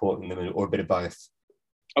bands supporting them, or a bit of both?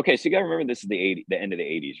 Okay, so you gotta remember this is the end of the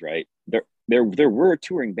 80s, right? There were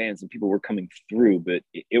touring bands and people were coming through, but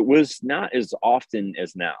it was not as often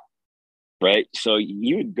as now, right? So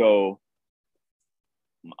you would go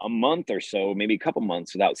a month or so, maybe a couple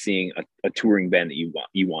months without seeing a touring band that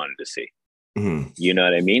you wanted to see. Mm-hmm. You know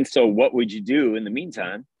what I mean? So what would you do in the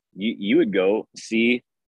meantime? You would go see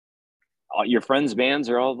your friends' bands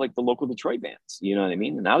are all like the local Detroit bands. You know what I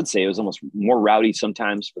mean? And I would say it was almost more rowdy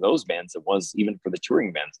sometimes for those bands than it was even for the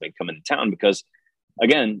touring bands that come into town, because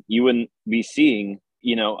again, you wouldn't be seeing,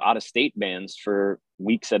 you know, out of state bands for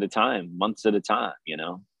weeks at a time, months at a time. You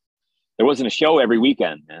know, there wasn't a show every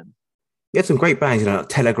weekend, man. You had some great bands, you know, like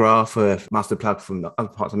Telegraph, Master Plug from the other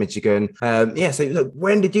parts of Michigan. So look,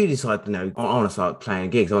 when did you decide, you know, I want to start playing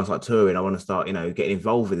gigs, I want to start touring, I want to start, you know, getting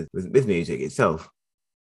involved with music itself?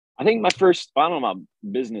 I think my first, I don't know about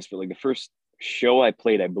business, but like the first show I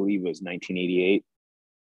played, I believe, was 1988.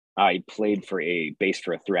 I played for a bass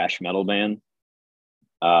for a thrash metal band.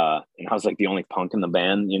 And I was like the only punk in the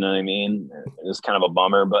band, you know what I mean? It was kind of a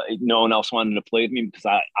bummer, but no one else wanted to play with me because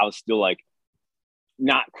I was still like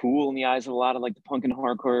not cool in the eyes of a lot of like the punk and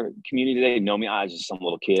hardcore community. They know me. I was just some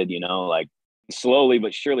little kid, you know, like slowly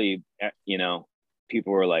but surely, you know,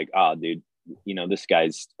 people were like, oh, dude, you know, this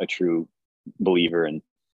guy's a true believer. And,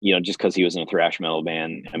 you know, just because he was in a thrash metal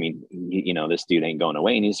band, I mean, you know, this dude ain't going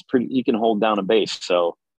away, and he can hold down a bass.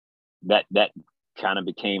 So that kind of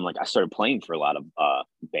became like, I started playing for a lot of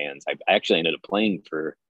bands bands. I actually ended up playing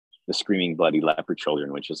for the Screaming Bloody Leopard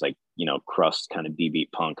Children, which was like, you know, crust kind of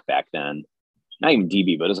D-beat punk back then. Not even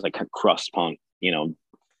D-beat, but it was like a crust punk, you know.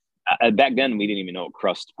 Back then we didn't even know what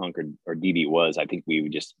crust punk or D-beat was. I think we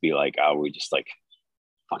would just be like, oh, we're just like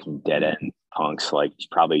fucking dead end punks, like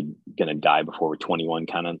probably gonna die before we're 21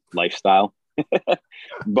 kind of lifestyle.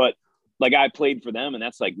 But like I played for them, and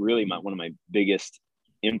that's like really one of my biggest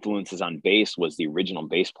influences on bass was the original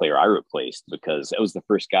bass player I replaced, because it was the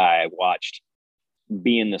first guy I watched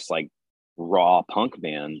be in this like raw punk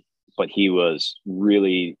band, but he was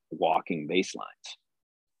really walking bass lines.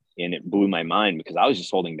 And it blew my mind because I was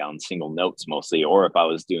just holding down single notes mostly, or if I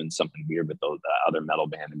was doing something weird with the other metal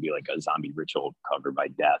band, it'd be like a Zombie Ritual cover by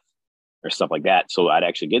Death or stuff like that. So I'd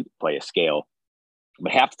actually get to play a scale,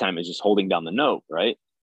 but half the time it's just holding down the note, right?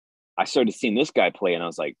 I started seeing this guy play, and I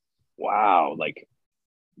was like, wow, like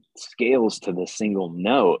scales to the single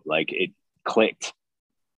note, like it clicked.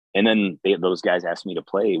 And then those guys asked me to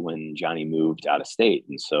play when Johnny moved out of state.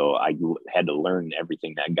 And so I had to learn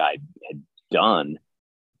everything that guy had done.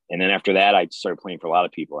 And then after that, I started playing for a lot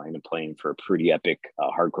of people. I ended up playing for a pretty epic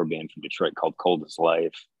hardcore band from Detroit called Cold as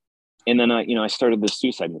Life. And then, I started the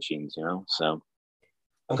Suicide Machines, you know, so.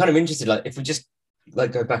 I'm kind of interested, like, if we just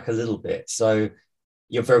like go back a little bit. So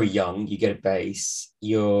you're very young, you get a bass,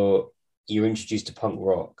 you're introduced to punk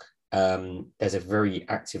rock. There's a very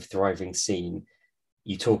active, thriving scene.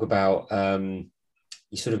 You talk about,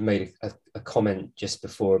 you sort of made a comment just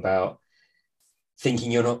before about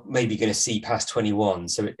thinking you're not maybe going to see past 21.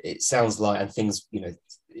 So it sounds like, and things, you know,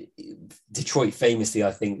 Detroit famously,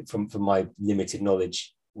 I think from my limited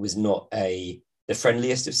knowledge, was not the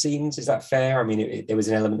friendliest of scenes. Is that fair? I mean, there was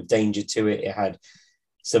an element of danger to it. It had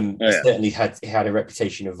certainly had a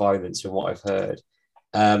reputation of violence from what I've heard.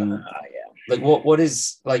 Like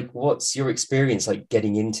what's your experience like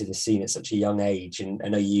getting into the scene at such a young age?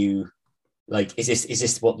 And are you like, is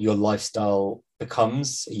this what your lifestyle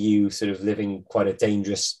becomes? Are you sort of living quite a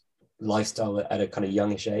dangerous lifestyle at a kind of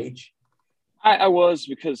youngish age? I was,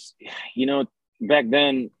 because, you know, back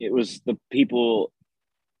then it was the people,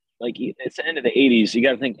 like it's the end of the 80s. You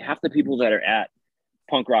got to think half the people that are at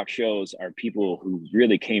punk rock shows are people who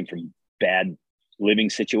really came from bad living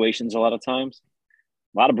situations a lot of times.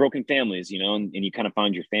 A lot of broken families, you know, and you kind of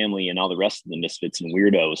found your family and all the rest of the misfits and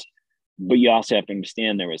weirdos. But you also have to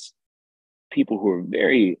understand there was people who were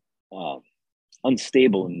very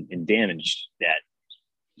unstable and damaged that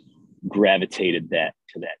gravitated to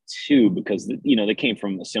that too, because, you know, they came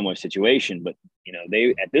from a similar situation. But, you know, they,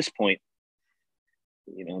 at this point,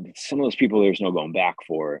 you know, some of those people there's no going back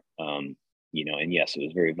for, you know, and yes, it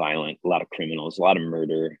was very violent, a lot of criminals, a lot of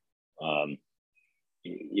murder.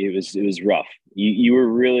 It was rough. You were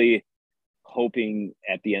really hoping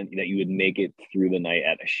at the end that you would make it through the night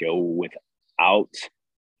at a show without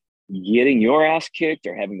getting your ass kicked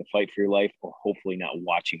or having to fight for your life, or hopefully not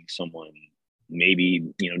watching someone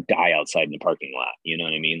maybe, you know, die outside in the parking lot. You know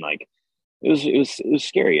what I mean? Like it was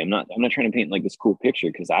scary. I'm not trying to paint like this cool picture,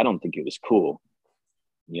 because I don't think it was cool.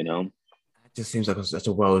 You know, it just seems like such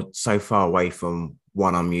a world so far away from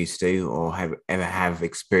one I'm used to or have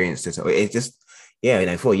experienced it. So it just, yeah, you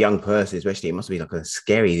know, for a young person, especially, it must be like a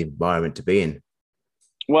scary environment to be in.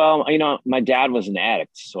 Well, you know, my dad was an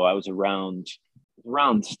addict, so I was around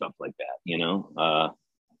stuff like that. You know,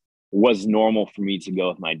 it was normal for me to go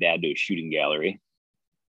with my dad to a shooting gallery,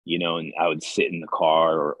 you know, and I would sit in the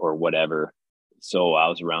car or whatever. So I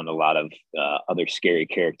was around a lot of other scary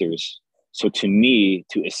characters. So to me,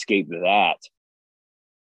 to escape that,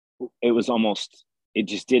 it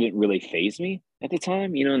just didn't really faze me at the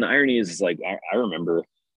time, you know. And the irony is like, I remember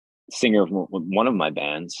the singer of one of my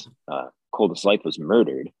bands, Cold as Life, was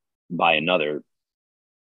murdered by a Nazi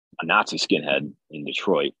skinhead in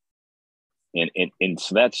Detroit. And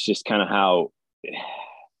so that's just kind of how,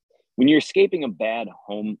 when you're escaping a bad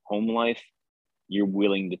home life, you're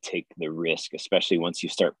willing to take the risk, especially once you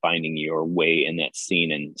start finding your way in that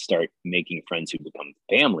scene and start making friends who become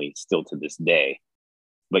family still to this day.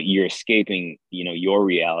 But you're escaping, you know, your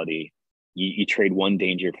reality. You trade one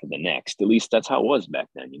danger for the next. At least that's how it was back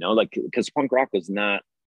then, you know, like, because punk rock was not,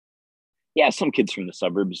 yeah, some kids from the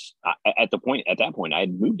suburbs at that point, I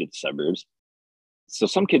had moved to the suburbs. So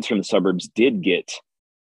some kids from the suburbs did get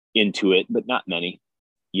into it, but not many.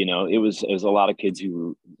 You know, it was a lot of kids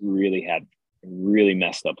who really had really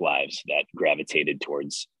messed up lives that gravitated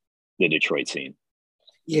towards the Detroit scene.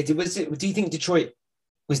 Yeah, do you think Detroit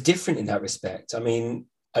was different in that respect? I mean,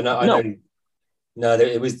 I No. know. No,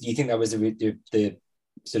 it was. Do you think that was the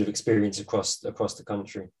sort of experience across the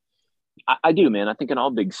country? I do, man. I think in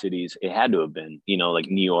all big cities, it had to have been, you know, like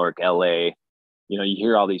New York, LA, you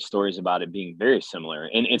hear all these stories about it being very similar.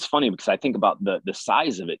 And it's funny because I think about the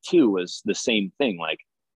size of it too was the same thing. Like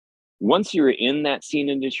once you were in that scene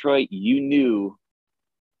in Detroit, you knew,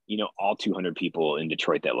 all 200 people in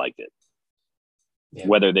Detroit that liked it. Yeah.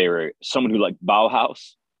 Whether they were someone who liked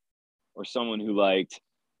Bauhaus or someone who liked,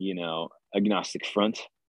 Agnostic Front,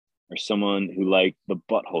 or someone who liked the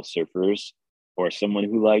Butthole Surfers, or someone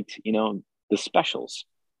who liked, the Specials.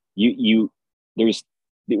 It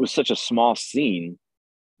was such a small scene.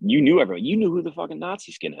 You knew everyone. You knew who the fucking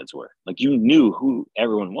Nazi skinheads were. Like you knew who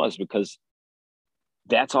everyone was because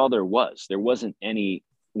that's all there was. There wasn't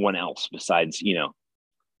anyone else besides, you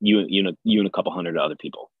and a couple hundred other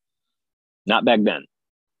people. Not back then.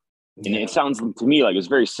 And it sounds to me like it was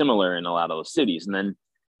very similar in a lot of those cities. And then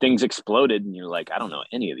things exploded and you're like, I don't know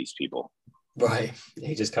any of these people. Right.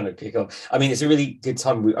 You just kind of kick on. I mean, it's a really good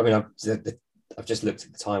time. I've just looked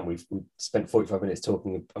at the time. We've spent 45 minutes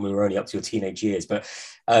talking, and we were only up to your teenage years. But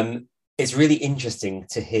it's really interesting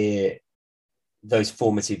to hear those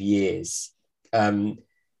formative years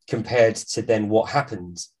compared to then what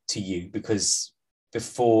happened to you, because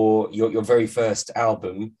before your very first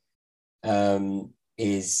album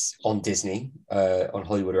is on Disney, on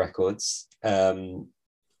Hollywood Records.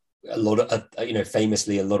 A lot of,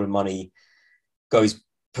 famously, a lot of money is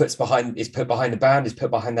put behind the band, is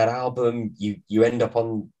put behind that album. You end up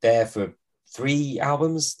on there for 3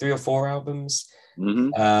 or 4 albums.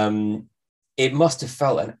 Mm-hmm. It must have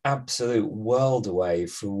felt an absolute world away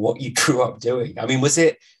from what you grew up doing. I mean, was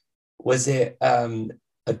it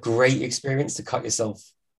a great experience to cut yourself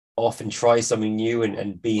off and try something new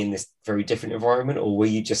and be in this very different environment, or were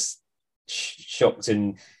you just shocked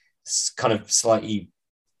and kind of slightly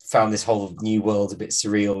found this whole new world a bit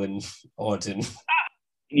surreal and odd? And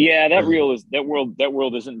yeah, that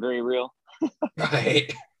world isn't very real.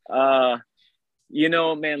 Right.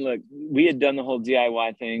 Man, look, we had done the whole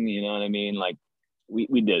DIY thing, you know what I mean? Like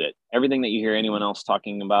we did it. Everything that you hear anyone else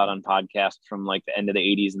talking about on podcasts from like the end of the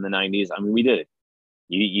 80s and the 90s, I mean, we did it.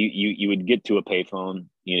 You would get to a payphone,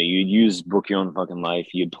 you'd use Book Your Own Fucking Life,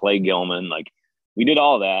 you'd play Gilman, like we did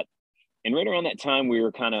all that. And right around that time, we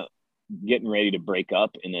were kind of getting ready to break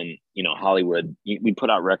up. And then, Hollywood, we put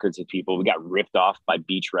out records with people. We got ripped off by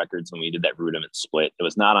Beach Records when we did that Rudiment split. It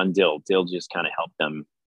was not on Dill. Dill just kind of helped them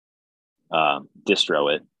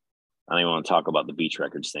distro it. I don't even want to talk about the Beach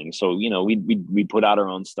Records thing. So, we put out our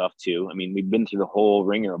own stuff too. I mean, we've been through the whole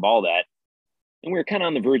ringer of all that. And we were kind of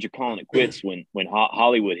on the verge of calling it quits when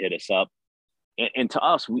Hollywood hit us up. And to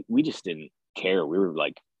us, we just didn't care. We were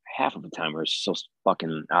like, half of the time we were so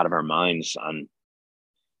fucking out of our minds on,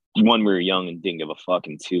 one, we were young and didn't give a fuck,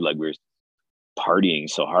 and 2, like we were partying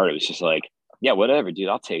so hard. It was just like, yeah, whatever, dude,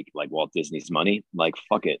 I'll take like Walt Disney's money. Like,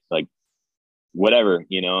 fuck it. Like, whatever,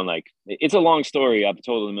 and like, it's a long story. I've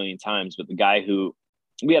told it a million times, but the guy who,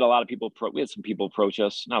 we had some people approach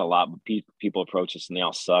us, not a lot, but people approach us and they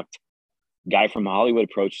all sucked. Guy from Hollywood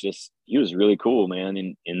approached us. He was really cool, man.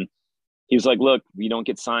 And he was like, look, if you don't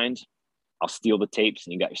get signed, I'll steal the tapes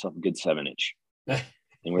and you got yourself a good 7-inch. And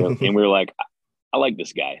we were like, I like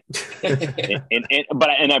this guy. But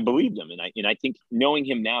I believed him. And I think knowing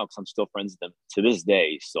him now, because I'm still friends with him to this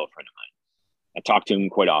day, he's still a friend of mine. I talk to him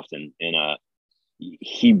quite often, and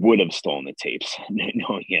he would have stolen the tapes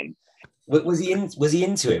knowing him. Was he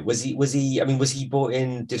into it? Was he, I mean, was he brought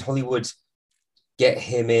in? Did Hollywood get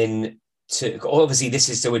him in to, obviously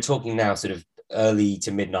so we're talking now sort of early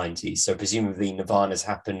to mid 90s. So presumably Nirvana's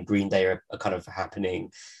happened, Green Day are kind of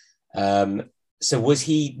happening. So was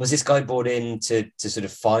this guy brought in to sort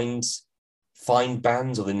of find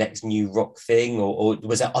bands or the next new rock thing, or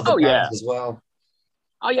was there other bands as well?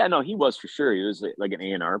 Oh yeah, no, he was for sure. He was like an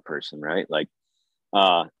A&R person, right? Like,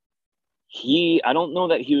 I don't know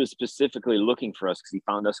that he was specifically looking for us because he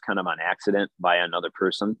found us kind of on accident by another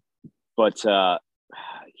person, but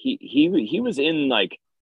he was in like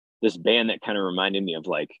this band that kind of reminded me of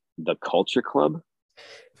like the Culture Club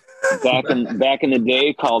back in the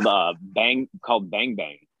day called Bang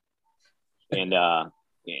Bang,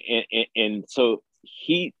 and so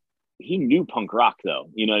he knew punk rock though,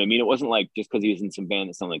 you know what I mean? It wasn't like just because he was in some band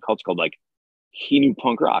that sounded like Culture Club, like he knew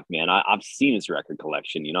punk rock, man. I've seen his record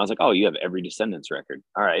collection, I was like, oh, you have every Descendants record,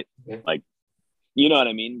 all right. Yeah. Like, you know what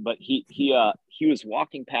I mean? But he was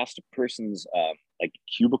walking past a person's like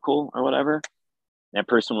cubicle or whatever. That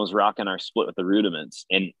person was rocking our split with the Rudiments,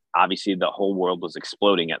 and obviously the whole world was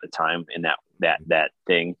exploding at the time, and that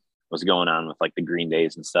thing was going on with like the Green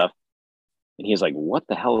Days and stuff. And he was like, "What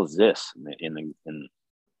the hell is this?" And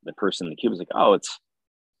the person in the cube was like, "Oh, it's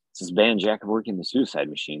this band Jack of Working the Suicide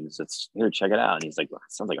Machines. It's here, check it out." And he's like, well,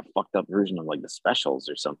 "It sounds like a fucked up version of like the Specials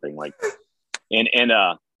or something." Like, and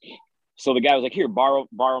So the guy was like, here, borrow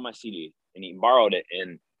my CD. And he borrowed it.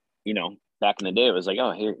 And, you know, back in the day, it was like,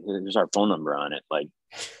 oh, here's our phone number on it. Like,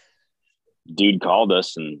 dude called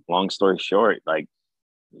us, and long story short, like,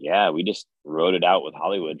 yeah, we just wrote it out with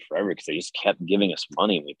Hollywood forever because they just kept giving us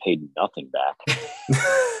money and we paid nothing back.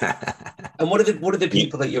 And what are the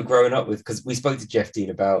people that you're growing up with? Because we spoke to Jeff Dean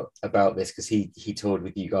about this because he toured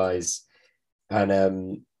with you guys,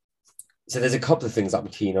 and so there's a couple of things I'm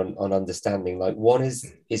keen on understanding. Like, one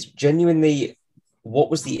is genuinely, what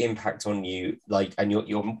was the impact on you, like, and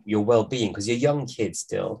your well-being, because you're young kids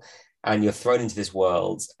still, and you're thrown into this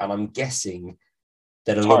world, and I'm guessing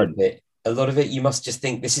that a lot of it, you must just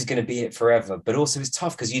think this is going to be it forever. But also it's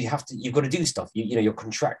tough because you've got to do stuff. You know, you're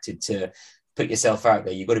contracted to put yourself out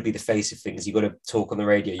there. You've got to be the face of things. You've got to talk on the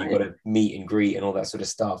radio. You've got to meet and greet and all that sort of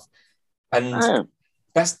stuff. And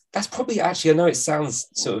that's probably, actually, I know it sounds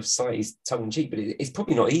sort of slightly tongue in cheek, but it's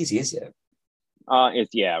probably not easy, is it? Right.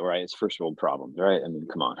 It's first world problems, right? I mean,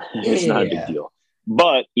 come on, it's not a big deal.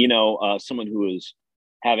 But, you know, someone who was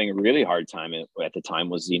having a really hard time at the time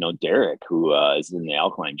was, you know, Derek, who is in the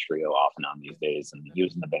Alkaline Trio off and on these days, and he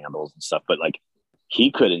was in the Vandals and stuff. But like,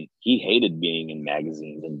 he hated being in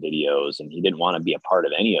magazines and videos, and he didn't want to be a part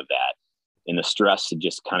of any of that. And the stress had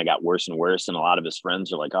just kind of got worse and worse. And a lot of his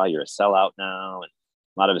friends are like, oh, you're a sellout now. And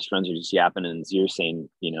a lot of his friends are just yapping in his ear saying,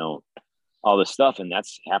 you know, all this stuff. And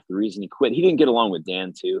that's half the reason he quit. He didn't get along with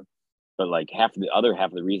Dan too, but like half of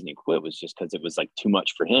the reason he quit was just because it was like too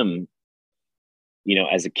much for him, you know,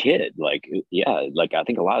 as a kid. Like, yeah, like I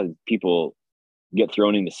think a lot of people get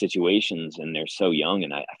thrown into situations and they're so young,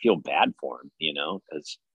 and I feel bad for them, you know,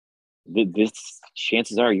 because this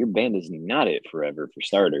chances are your band is not it forever, for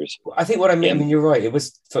starters. I think what I mean, you're right. It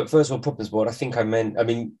was, first world problems. What I think I meant, I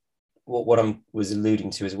mean, what I was alluding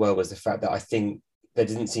to as well was the fact that I think there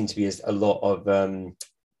didn't seem to be a lot of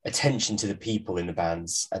attention to the people in the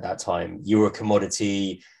bands at that time. You were a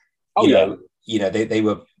commodity. You know, they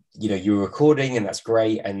were, you know, you were recording, and that's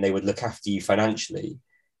great, and they would look after you financially.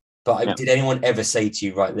 But did anyone ever say to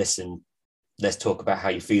you, right, listen, let's talk about how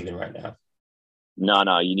you're feeling right now?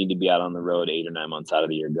 No, you need to be out on the road 8 or 9 months out of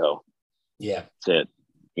the year. Go. Yeah. That's it.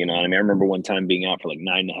 You know, and I mean, I remember one time being out for like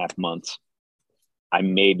 9.5 months. I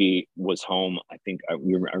maybe was home. I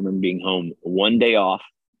remember being home one day off.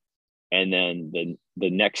 And then the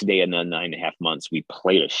next day, and then 9.5 months, we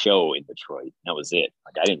played a show in Detroit. That was it.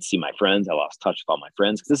 Like, I didn't see my friends. I lost touch with all my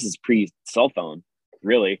friends, because this is pre-cell phone,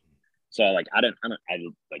 really. So I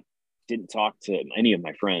didn't talk to any of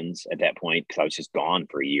my friends at that point, because I was just gone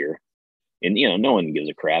for a year. And, you know, no one gives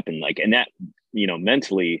a crap. And that, you know,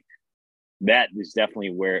 mentally, that is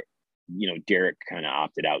definitely where, you know, Derek kind of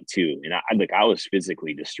opted out too. And I was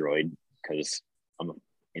physically destroyed because I'm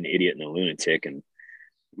an idiot and a lunatic, and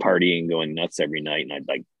partying, going nuts every night. And I'd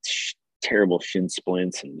like terrible shin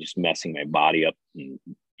splints and just messing my body up and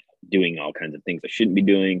doing all kinds of things I shouldn't be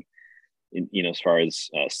doing, you know, as far as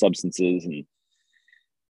substances. And,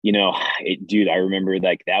 you know, dude, I remember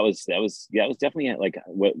like that was definitely like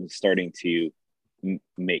what was starting to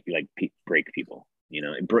make like break people, you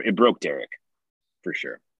know. It broke Derek for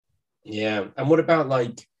sure. Yeah. And what about,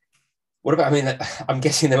 I mean, I'm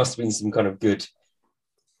guessing there must have been some kind of good,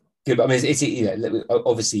 but I mean, it's you know,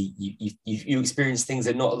 obviously you experience things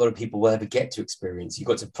that not a lot of people will ever get to experience. You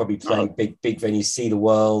got to probably play big venues, see the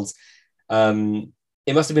world.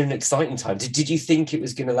 It must have been an exciting time. Did you think it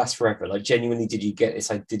was going to last forever? Like, genuinely, did you get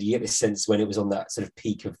this sense when it was on that sort of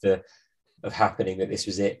peak of happening that this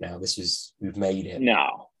was it now? We've made it.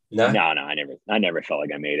 No. I never felt like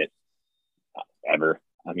I made it ever.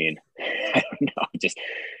 I mean, I don't know. Just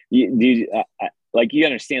you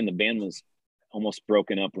understand, the band was almost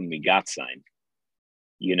broken up when we got signed.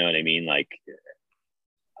 You know what I mean? Like,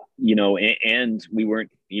 you know, and we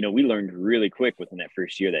weren't, you know, we learned really quick within that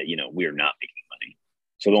first year that, you know, we are not making money.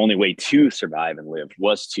 So the only way to survive and live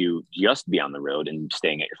was to just be on the road and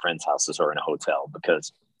staying at your friends' houses or in a hotel,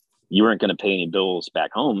 because you weren't going to pay any bills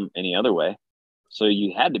back home any other way. So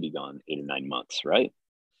you had to be gone 8 or 9 months. Right.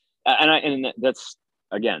 And that's,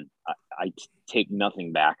 again, I take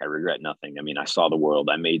nothing back. I regret nothing. I mean, I saw the world.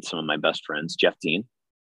 I made some of my best friends. Jeff Dean,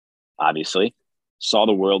 obviously, saw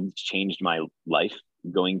the world, changed my life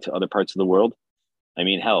going to other parts of the world. I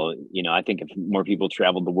mean, hell, you know, I think if more people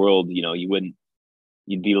traveled the world, you know,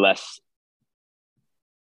 you'd be less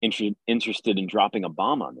interested in dropping a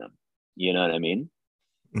bomb on them. You know what I mean?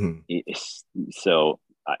 Mm-hmm. So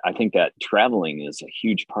I think that traveling is a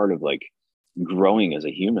huge part of like growing as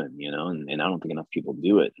a human, you know, and I don't think enough people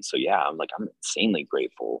do it. And so, yeah, I'm insanely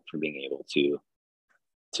grateful for being able to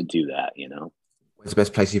do that, you know. What's the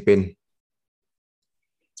best place you've been?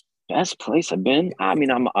 Best place I've been. I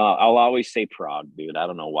mean, I'll always say Prague, dude. I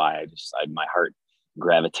don't know why. My heart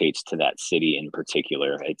gravitates to that city in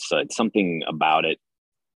particular. It's something about it.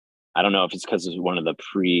 I don't know if it's because it's one of the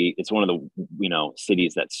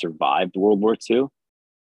cities that survived World War II.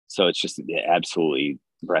 So it's just absolutely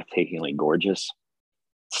breathtakingly gorgeous.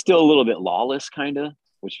 Still a little bit lawless, kind of,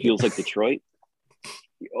 which feels like Detroit,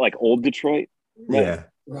 like old Detroit. Right? Yeah.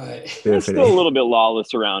 Right. It's still a little bit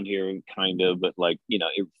lawless around here, kind of, but like,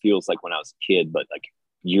 it feels like when I was a kid, but like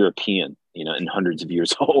European, and hundreds of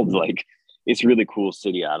years old. Like, it's a really cool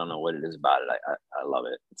city. I don't know what it is about it. I love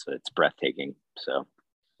it. It's breathtaking. So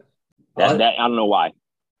I don't know why.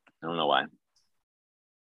 I'm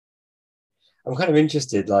kind of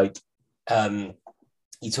interested, like, you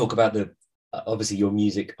talk about obviously your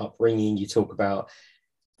music upbringing, you talk about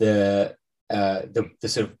the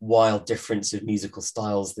sort of wild difference of musical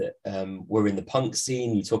styles that were in the punk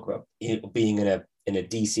scene. You talk about being in a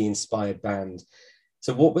DC inspired band.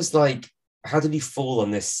 So what was like, how did you fall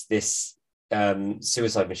on this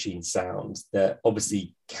Suicide Machine sound that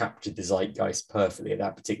obviously captured the zeitgeist perfectly at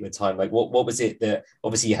that particular time? Like what was it that,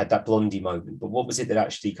 obviously you had that Blondie moment, but what was it that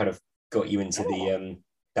actually kind of got you into the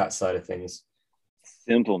that side of things?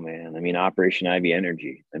 Simple, man. I mean, Operation Ivy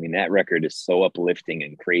Energy. I mean, that record is so uplifting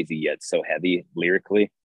and crazy yet so heavy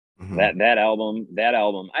lyrically. Mm-hmm. That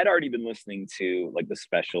album, I'd already been listening to like the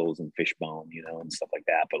Specials and Fishbone, and stuff like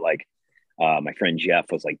that. But like my friend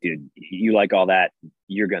Jeff was like, dude, you like all that,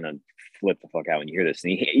 you're gonna flip the fuck out when you hear this.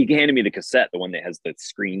 And he handed me the cassette, the one that has the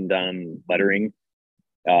screened on lettering.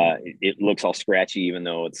 It looks all scratchy, even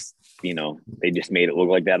though it's, they just made it look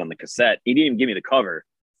like that on the cassette. He didn't even give me the cover.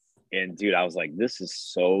 And dude, I was like, this is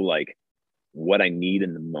so like what I need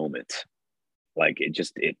in the moment. Like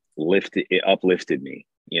it uplifted me.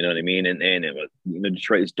 You know what I mean? And it was,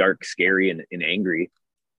 Detroit is dark, scary, and angry.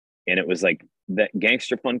 And it was like that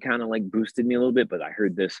Gangster Fun kind of like boosted me a little bit, but I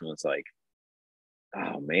heard this and was like,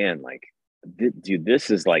 oh man, like, dude, this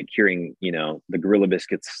is like hearing, the Gorilla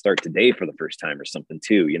Biscuits Start Today for the first time or something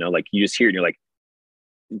too. Like you just hear it and you're like,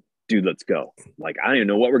 dude, let's go. Like, I don't even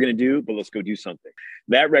know what we're going to do, but let's go do something.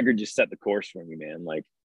 That record just set the course for me, man. Like,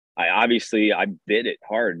 I bit it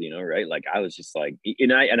hard, right? Like, I was just like,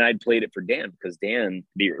 and I played it for Dan, because Dan,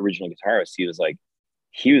 the original guitarist, he was,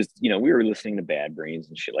 we were listening to Bad Brains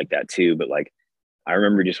and shit like that too. But like, I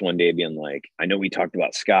remember just one day being like, I know we talked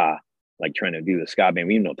about ska, like trying to do the ska band.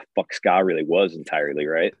 We didn't know what the fuck ska really was entirely,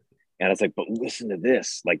 right? And I was like, but listen to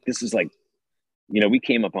this. Like, this is like, we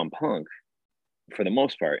came up on punk for the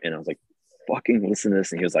most part. And I was like, fucking listen to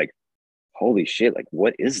this. And he was like, holy shit, like,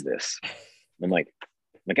 what is this? And I'm like,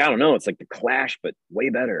 I don't know. It's like the Clash, but way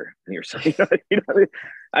better. And you're saying,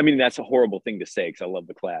 I mean, that's a horrible thing to say because I love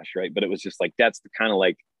the Clash, right? But it was just like, that's the kind of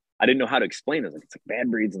like, I didn't know how to explain it. Like, it's like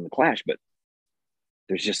Bad Breeds and the Clash, but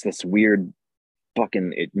there's just this weird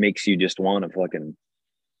fucking, it makes you just want to fucking.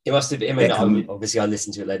 It must have, I mean, obviously I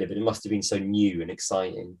listened to it later, but it must have been so new and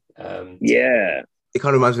exciting. Yeah. It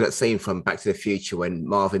kind of reminds me of that scene from Back to the Future when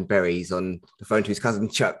Marvin Berry's on the phone to his cousin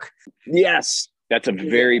Chuck. Yes, that's a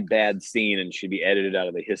very bad scene and should be edited out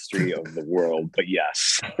of the history of the world. But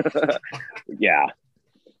yes, yeah,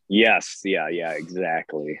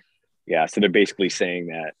 exactly. Yeah, so they're basically saying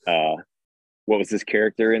that. What was this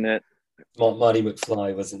character in that? Marty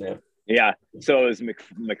McFly, wasn't it? Yeah. So it was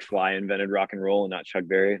McFly invented rock and roll and not Chuck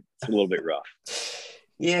Berry. It's a little bit rough.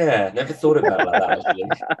 Yeah, never thought about it like that. Actually.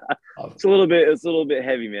 It's a little bit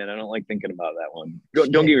heavy, man. I don't like thinking about that one.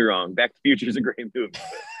 Don't get me wrong. Back to the Future is a great movie.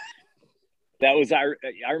 That was, I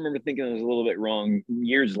remember thinking it was a little bit wrong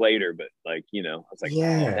years later, but like, I was like,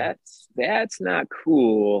 yeah, that's not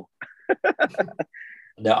cool.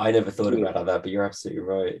 No, I never thought about that, but you're absolutely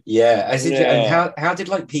right. Yeah. And how did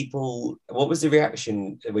like people, what was the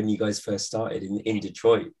reaction when you guys first started in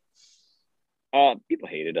Detroit? People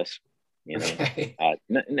hated us. No,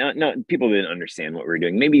 people didn't understand what we were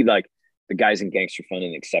doing. Maybe like the guys in Gangster Fun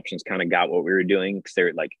and Exceptions kind of got what we were doing, because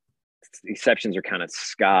they're like, Exceptions are kind of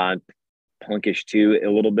ska punkish too a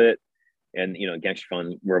little bit, and Gangster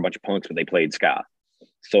Fun were a bunch of punks, but they played ska.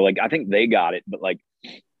 So like I think they got it, but like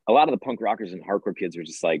a lot of the punk rockers and hardcore kids are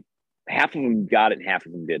just like, half of them got it and half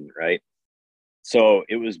of them didn't, right? So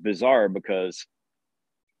it was bizarre because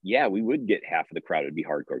we would get half of the crowd would be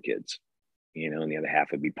hardcore kids, and the other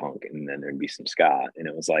half would be punk, and then there'd be some ska. And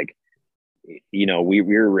it was like, we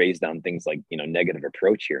were raised on things like, negative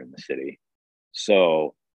approach here in the city.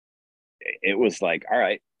 So it was like, all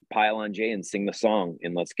right, pile on Jay and sing the song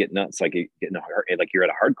and let's get nuts. Like you're at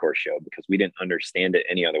a hardcore show, because we didn't understand it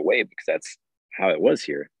any other way, because that's how it was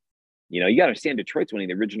here. You got to understand, Detroit's one of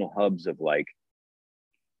the original hubs of like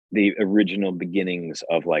the original beginnings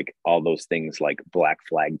of like all those things like Black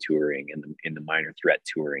Flag touring and the Minor Threat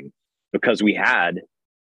touring, because we had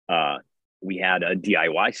a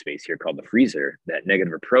DIY space here called the Freezer, that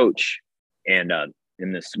Negative Approach, and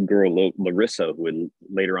this girl Larissa, who would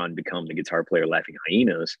later on become the guitar player Laughing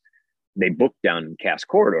Hyenas, they booked down in Cass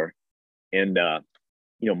Corridor, and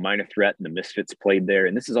Minor Threat and the Misfits played there,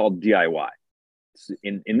 and this is all DIY,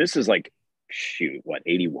 and this is like, shoot, what,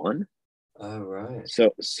 81? Oh, right.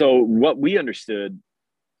 So what we understood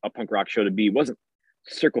a punk rock show to be wasn't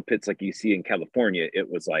circle pits like you see in California. It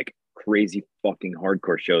was like crazy fucking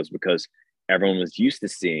hardcore shows, because everyone was used to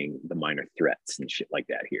seeing the Minor Threats and shit like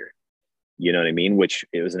that here. You know what I mean? Which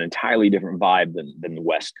it was an entirely different vibe than the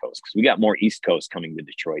West Coast, because we got more East Coast coming to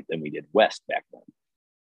Detroit than we did West back then.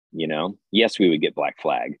 Yes, we would get Black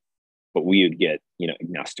Flag, but we would get,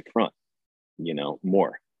 Agnostic Front,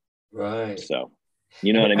 more. Right. So,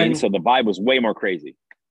 you know what I mean? So the vibe was way more crazy.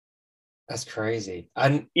 That's crazy.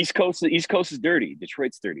 And East Coast is dirty.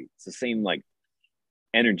 Detroit's dirty. It's the same like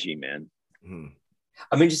energy, man.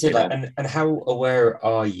 I'm interested, and how aware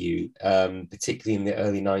are you, particularly in the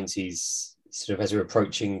early 90s, sort of as we're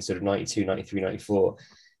approaching sort of 92, 93, 94,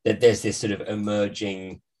 that there's this sort of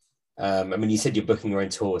emerging, you said you're booking your own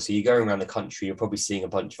tour, so you're going around the country, you're probably seeing a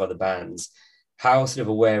bunch of other bands. How sort of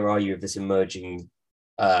aware are you of this emerging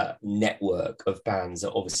network of bands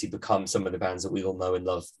that obviously become some of the bands that we all know and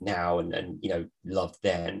love now and loved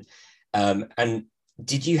then? And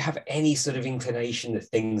did you have any sort of inclination that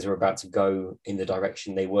things were about to go in the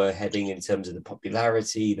direction they were heading in terms of the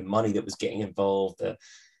popularity, the money that was getting involved, the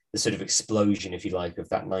sort of explosion, if you like, of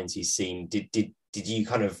that 90s scene? Did you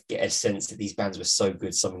kind of get a sense that these bands were so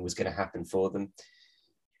good something was going to happen for them?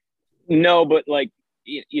 No, but like,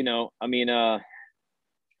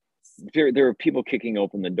 there were people kicking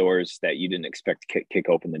open the doors that you didn't expect to kick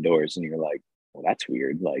open the doors, and you're like, well, that's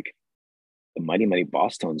weird. Like, the Mighty Mighty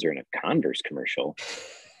Bosstones are in a Converse commercial.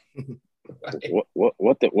 Right.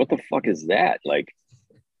 What the fuck is that? Like,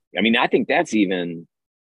 I think that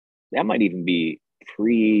might even be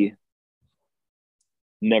pre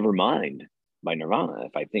Nevermind by Nirvana.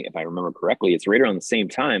 If I remember correctly, it's right around the same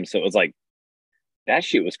time. So it was like, that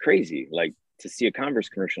shit was crazy. Like, to see a Converse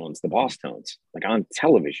commercial and it's the Bosstones, like, on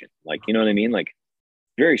television, like, you know what I mean? Like,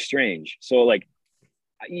 very strange. So like,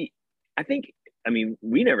 I think,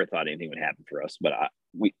 we never thought anything would happen for us, but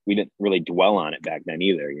we didn't really dwell on it back then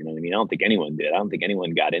either. You know what I mean? I don't think anyone did. I don't think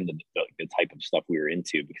anyone got into the type of stuff we were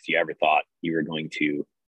into because you ever thought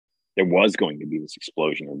there was going to be this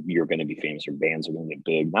explosion, or you're going to be famous, or bands are going to get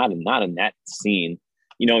big. Not in that scene.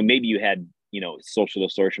 Maybe you had, Social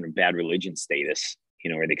Distortion or Bad Religion status,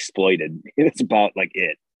 or it exploited. It's about like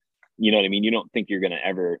it. You know what I mean? You don't think you're going to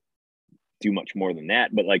ever do much more than that.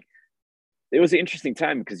 But like, it was an interesting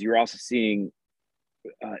time because you're also seeing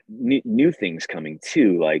new things coming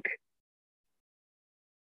too, like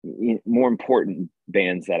more important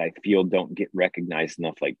bands that I feel don't get recognized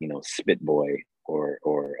enough, like Spitboy or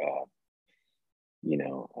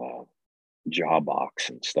Jawbox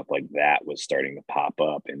and stuff like that was starting to pop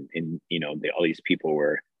up, and all these people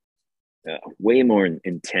were way more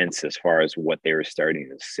intense as far as what they were starting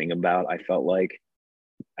to sing about. I felt like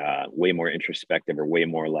way more introspective, or way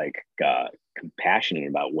more like compassionate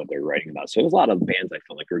about what they're writing about. So there's a lot of bands I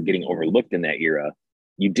felt like were getting overlooked in that era.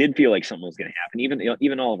 You did feel like something was going to happen.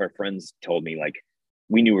 Even all of our friends told me, like,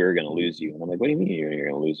 we knew we were going to lose you. And I'm like, what do you mean you're going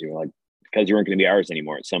to lose you? We're like, because you weren't going to be ours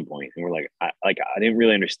anymore at some point. And we're like, I didn't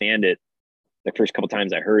really understand it the first couple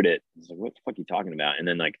times I heard it. I was like, what the fuck are you talking about? And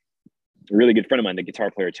then like, a really good friend of mine, the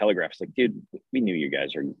guitar player at Telegraph, is like, dude, we knew you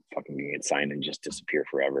guys are fucking going to get signed and just disappear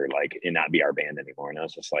forever, like, and not be our band anymore. And I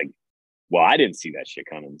was just like, well, I didn't see that shit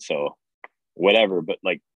coming, so whatever. But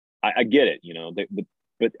like, I get it,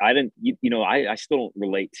 but I didn't, I still don't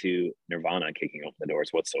relate to Nirvana kicking open the doors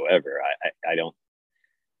whatsoever.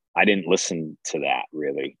 I didn't listen to that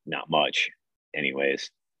really, not much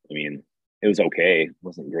anyways. It was okay. It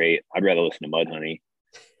wasn't great. I'd rather listen to Mudhoney.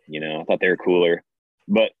 I thought they were cooler,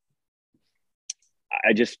 but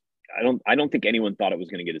I don't think anyone thought it was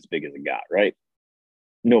going to get as big as it got, right?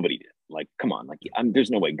 Nobody did. Like, come on, like,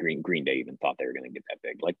 there's no way Green Day even thought they were going to get that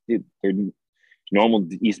big. Like, dude, they're normal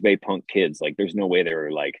East Bay punk kids. Like, there's no way they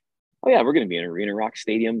were like, oh yeah, we're going to be in Arena Rock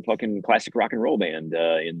Stadium, fucking classic rock and roll band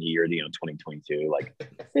in the year 2022. Like,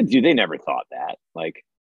 dude, they never thought that. Like,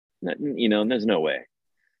 there's no way.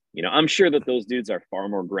 I'm sure that those dudes are far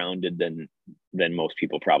more grounded than most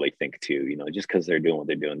people probably think too. Just because they're doing what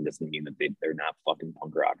they're doing doesn't mean that they're not fucking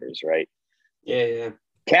punk rockers, right? Yeah.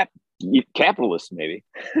 Capitalists maybe,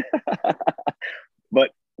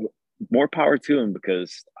 but more power to them,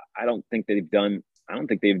 because I don't think they've done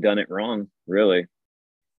it wrong, really.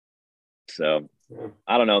 So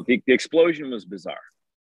I don't know. The explosion was bizarre,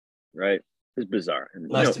 right? It was bizarre. And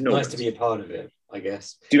nice to be a part of it, I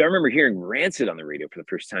guess. Dude, I remember hearing Rancid on the radio for the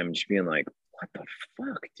first time and just being like, what the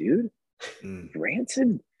fuck, dude?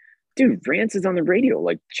 Rancid? Dude, Rancid's on the radio.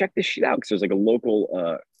 Like, check this shit out. Because there's like a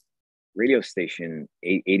local radio station,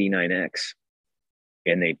 89X.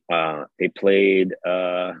 And they played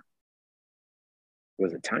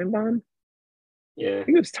was it Time Bomb? Yeah. I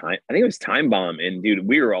think it was Time Bomb. And dude,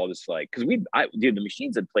 we were all just like, because the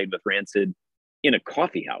Machines had played with Rancid in a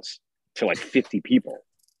coffee house to like 50 people.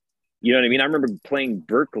 You know what I mean? I remember playing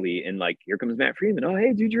Berkeley and like, here comes Matt Freeman. Oh,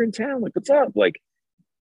 hey, dude, you're in town. Like, what's up? Like,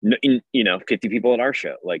 50 people at our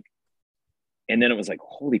show. Like, and then it was like,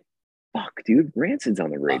 holy fuck, dude, Rancid's on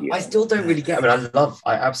the radio. I still don't really get. I mean,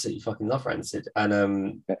 I absolutely fucking love Rancid, and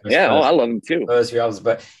I love them too. First few albums,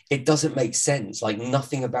 but it doesn't make sense. Like,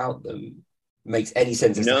 nothing about them makes any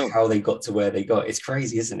sense as to how they got to where they got. It's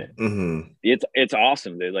crazy, isn't it? Mm-hmm. It's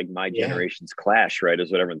awesome. They're like my generation's Clash, right?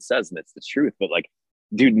 Is what everyone says, and it's the truth. But like,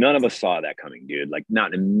 dude, none of us saw that coming, dude. Like,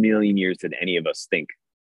 not in a million years did any of us think.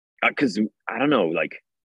 Because I don't know, like,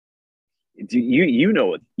 you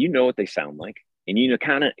know what they sound like, and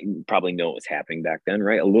kind of probably know what was happening back then,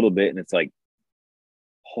 right? A little bit, and it's like,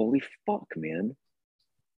 holy fuck, man,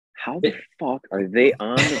 how the fuck are they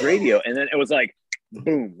on the radio? And then it was like,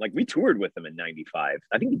 boom, like we toured with them in '95.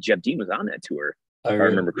 I think Jeff Dean was on that tour. If I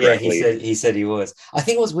remember correctly. Yeah, he said he was. I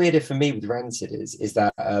think what's weirder for me with Rancid is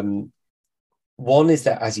that one is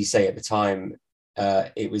that, as you say, at the time,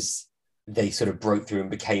 they sort of broke through and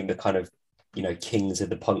became the kind of, kings of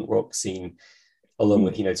the punk rock scene, along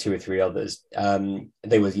with, two or three others.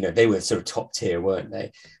 They were sort of top tier, weren't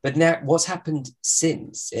they? But now what's happened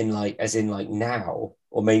since now,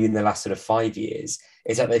 or maybe in the last sort of 5 years,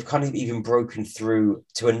 is that they've kind of even broken through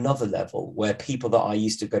to another level where people that I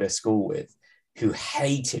used to go to school with who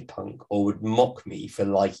hated punk or would mock me for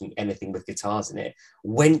liking anything with guitars in it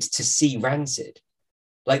went to see Rancid.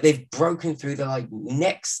 Like, they've broken through the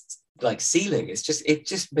next ceiling. It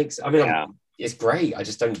just makes, it's great. I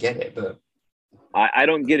just don't get it, but I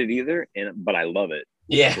don't get it either. But I love it.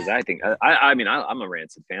 Yeah. Because I think, I'm a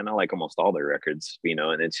Rancid fan. I like almost all their records,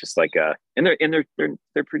 and it's just like, and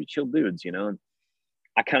they're pretty chill dudes, and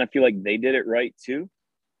I kind of feel like they did it right too.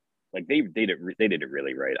 Like they did it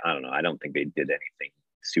really right. I don't know. I don't think they did anything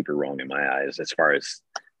super wrong in my eyes as far as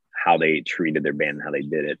how they treated their band and how they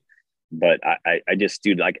did it. But I just,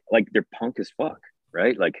 dude, like they're punk as fuck,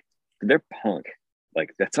 right? Like, they're punk.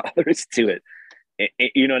 Like, that's all there is to it.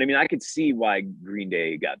 You know what I mean? I could see why Green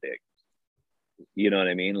Day got big. You know what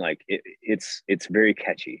I mean? Like, it's very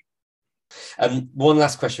catchy. One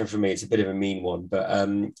last question for me. It's a bit of a mean one, but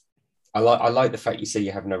I like the fact you say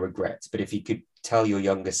you have no regrets. But if you could tell your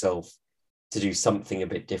younger self to do something a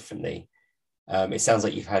bit differently, it sounds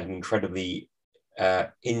like you've had an incredibly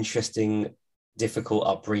interesting, difficult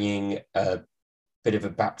upbringing, a bit of a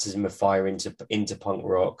baptism of fire into punk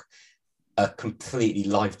rock, a completely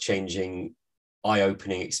life-changing,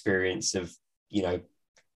 eye-opening experience of,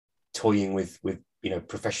 toying with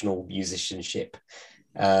professional musicianship.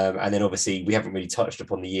 And then obviously we haven't really touched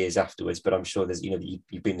upon the years afterwards, but I'm sure there's,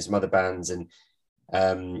 you've been in some other bands, and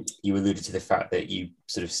you alluded to the fact that you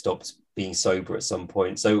sort of stopped being sober at some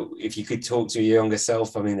point. So if you could talk to your younger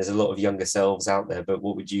self, I mean, there's a lot of younger selves out there, but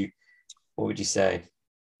what would you say?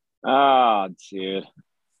 Oh, dude,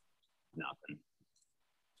 nothing.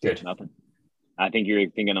 Good. Nothing. I think you're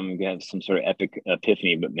thinking I'm gonna have some sort of epic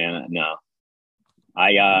epiphany, but man, no.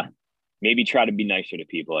 I maybe try to be nicer to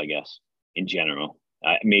people, I guess, in general.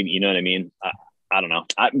 Maybe, you know what I mean? I don't know.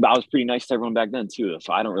 I was pretty nice to everyone back then too,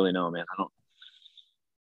 so I don't really know, man.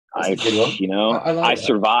 I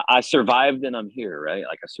survived and I'm here, right?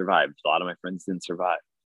 Like, I survived. A lot of my friends didn't survive.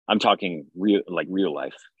 I'm talking real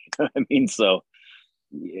life. You know what I mean? So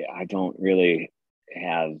yeah, I don't really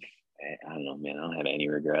have, I don't know, man. I don't have any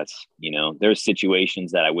regrets. There's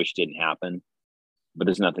situations that I wish didn't happen, but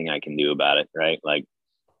there's nothing I can do about it, right? Like,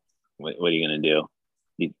 what are you going to do?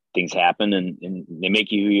 Things happen and they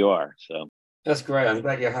make you who you are. So that's great. I'm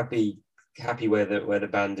glad you're happy where the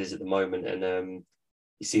band is at the moment, and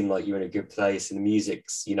you seem like you're in a good place, and the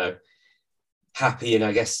music's happy, and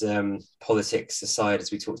I guess politics aside,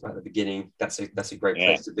 as we talked about at the beginning, that's a great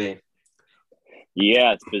place to be.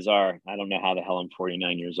 Yeah, it's bizarre. I don't know how the hell I'm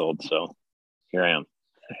 49 years old, so here I am.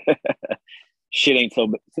 Shit's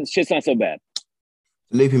not so bad.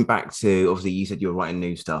 Looping back to, obviously, you said you were writing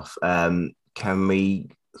new stuff. Can we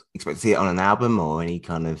expect to see it on an album or any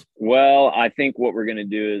kind of? Well, I think what we're going to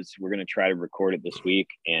do is we're going to try to record it this week.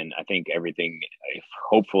 And I think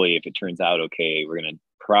hopefully, if it turns out okay, we're going to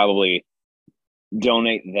probably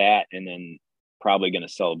donate that and then probably going to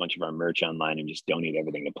sell a bunch of our merch online and just donate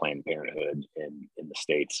everything to Planned Parenthood in the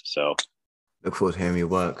States. So look forward to hearing your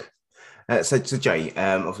work. So Jay,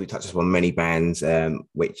 obviously we touched upon many bands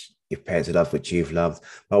which your parents have loved, which you've loved.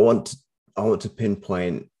 But I want to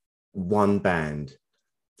pinpoint one band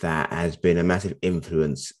that has been a massive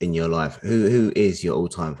influence in your life. Who is your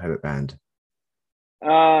all-time favorite band?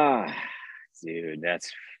 Dude,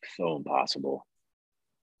 that's so impossible.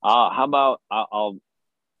 How about I'll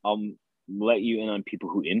let you in on people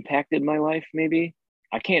who impacted my life. Maybe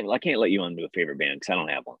I can't let you onto a favorite band because I don't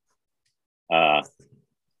have one.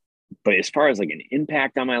 But as far as like an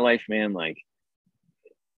impact on my life, man, like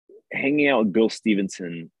hanging out with Bill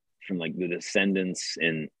Stevenson from like the Descendants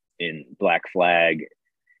in Black Flag,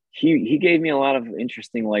 he gave me a lot of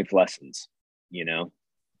interesting life lessons. You know,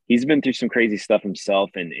 he's been through some crazy stuff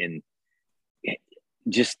himself, and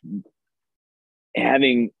just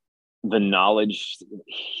having the knowledge,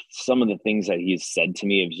 some of the things that he's said to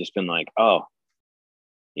me have just been like, oh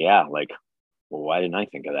yeah, like, well, why didn't I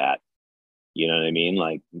think of that? You know what I mean?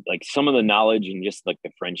 Like some of the knowledge and just like the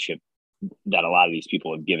friendship that a lot of these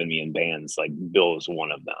people have given me in bands, like Bill is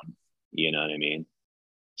one of them. You know what I mean?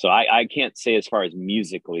 So I can't say as far as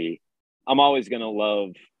musically, I'm always going to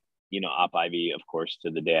love, you know, Op Ivy, of course, to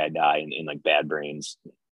the day I die, and like Bad Brains.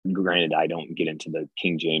 Granted, I don't get into the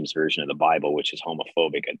King James version of the Bible, which is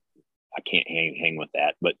homophobic. I can't hang with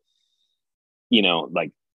that. But, you know,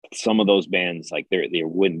 like some of those bands, like there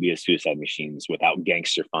wouldn't be a Suicide Machines without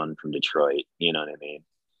Gangster Fun from Detroit. You know what I mean?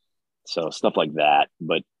 So stuff like that.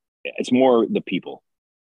 But it's more the people,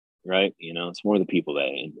 right? You know, it's more the people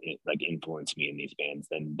that like influence me in these bands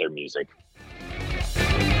than their music.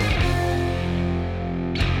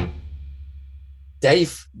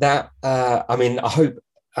 Dave, that I mean, I hope,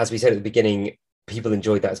 as we said at the beginning, people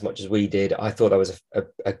enjoyed that as much as we did. I thought that was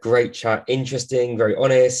a great chat, interesting, very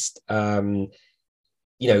honest. You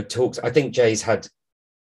know, talks. I think Jay's had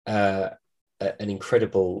an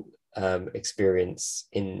incredible experience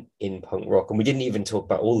in punk rock, and we didn't even talk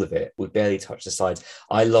about all of it. We barely touched the sides.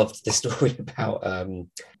 I loved the story about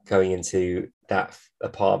going into that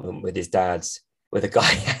apartment with his dad's, where the guy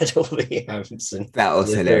had all the amps, and that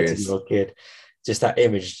was hilarious. Kid. Just that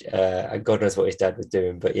image, and God knows what his dad was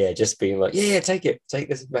doing, but yeah, just being like, yeah, take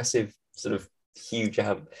this massive sort of huge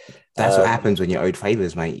amp. That's what happens when you're owed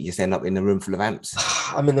favors, mate. You just end up in a room full of amps.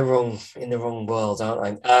 I'm in the wrong world,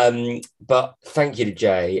 aren't I? But thank you to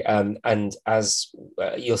Jay, and as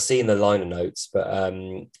you'll see in the liner notes, but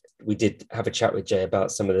we did have a chat with Jay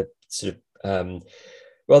about some of the sort of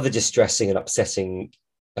rather distressing and upsetting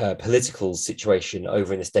political situation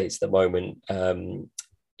over in the States at the moment,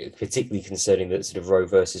 particularly concerning the sort of Roe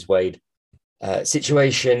versus Wade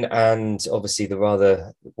situation, and obviously the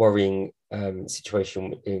rather worrying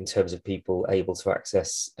situation in terms of people able to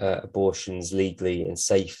access abortions legally and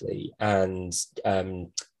safely. And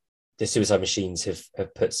the Suicide Machines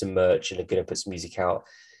have put some merch and are going to put some music out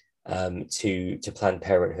to Planned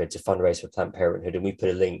Parenthood, to fundraise for Planned Parenthood, and we put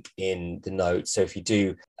a link in the notes. So if you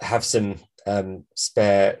do have some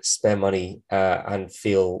spare money and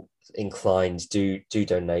feel inclined, do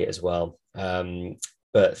donate as well.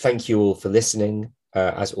 But thank you all for listening.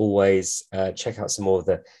 As always, check out some more of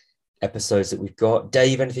the episodes that we've got.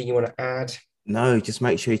 Dave, anything you want to add? No, just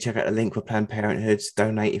make sure you check out the link for Planned Parenthood.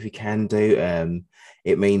 Donate if you can do.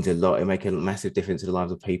 It means a lot. It makes a massive difference to the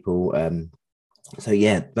lives of people. So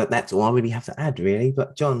yeah, but that's all I really have to add, really.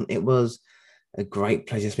 But John, it was a great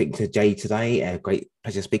pleasure speaking to Jay today. A great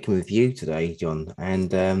pleasure speaking with you today, John.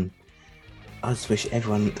 And I just wish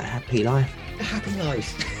everyone a happy life. A happy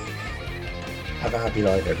life. Have a happy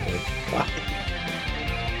life, everyone. Bye.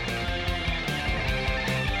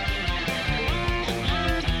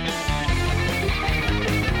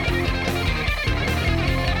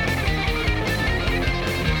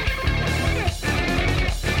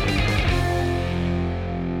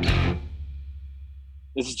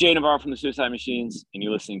 This is Jay Navarro from the Suicide Machines, and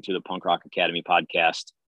you're listening to the Punk Rock Academy podcast.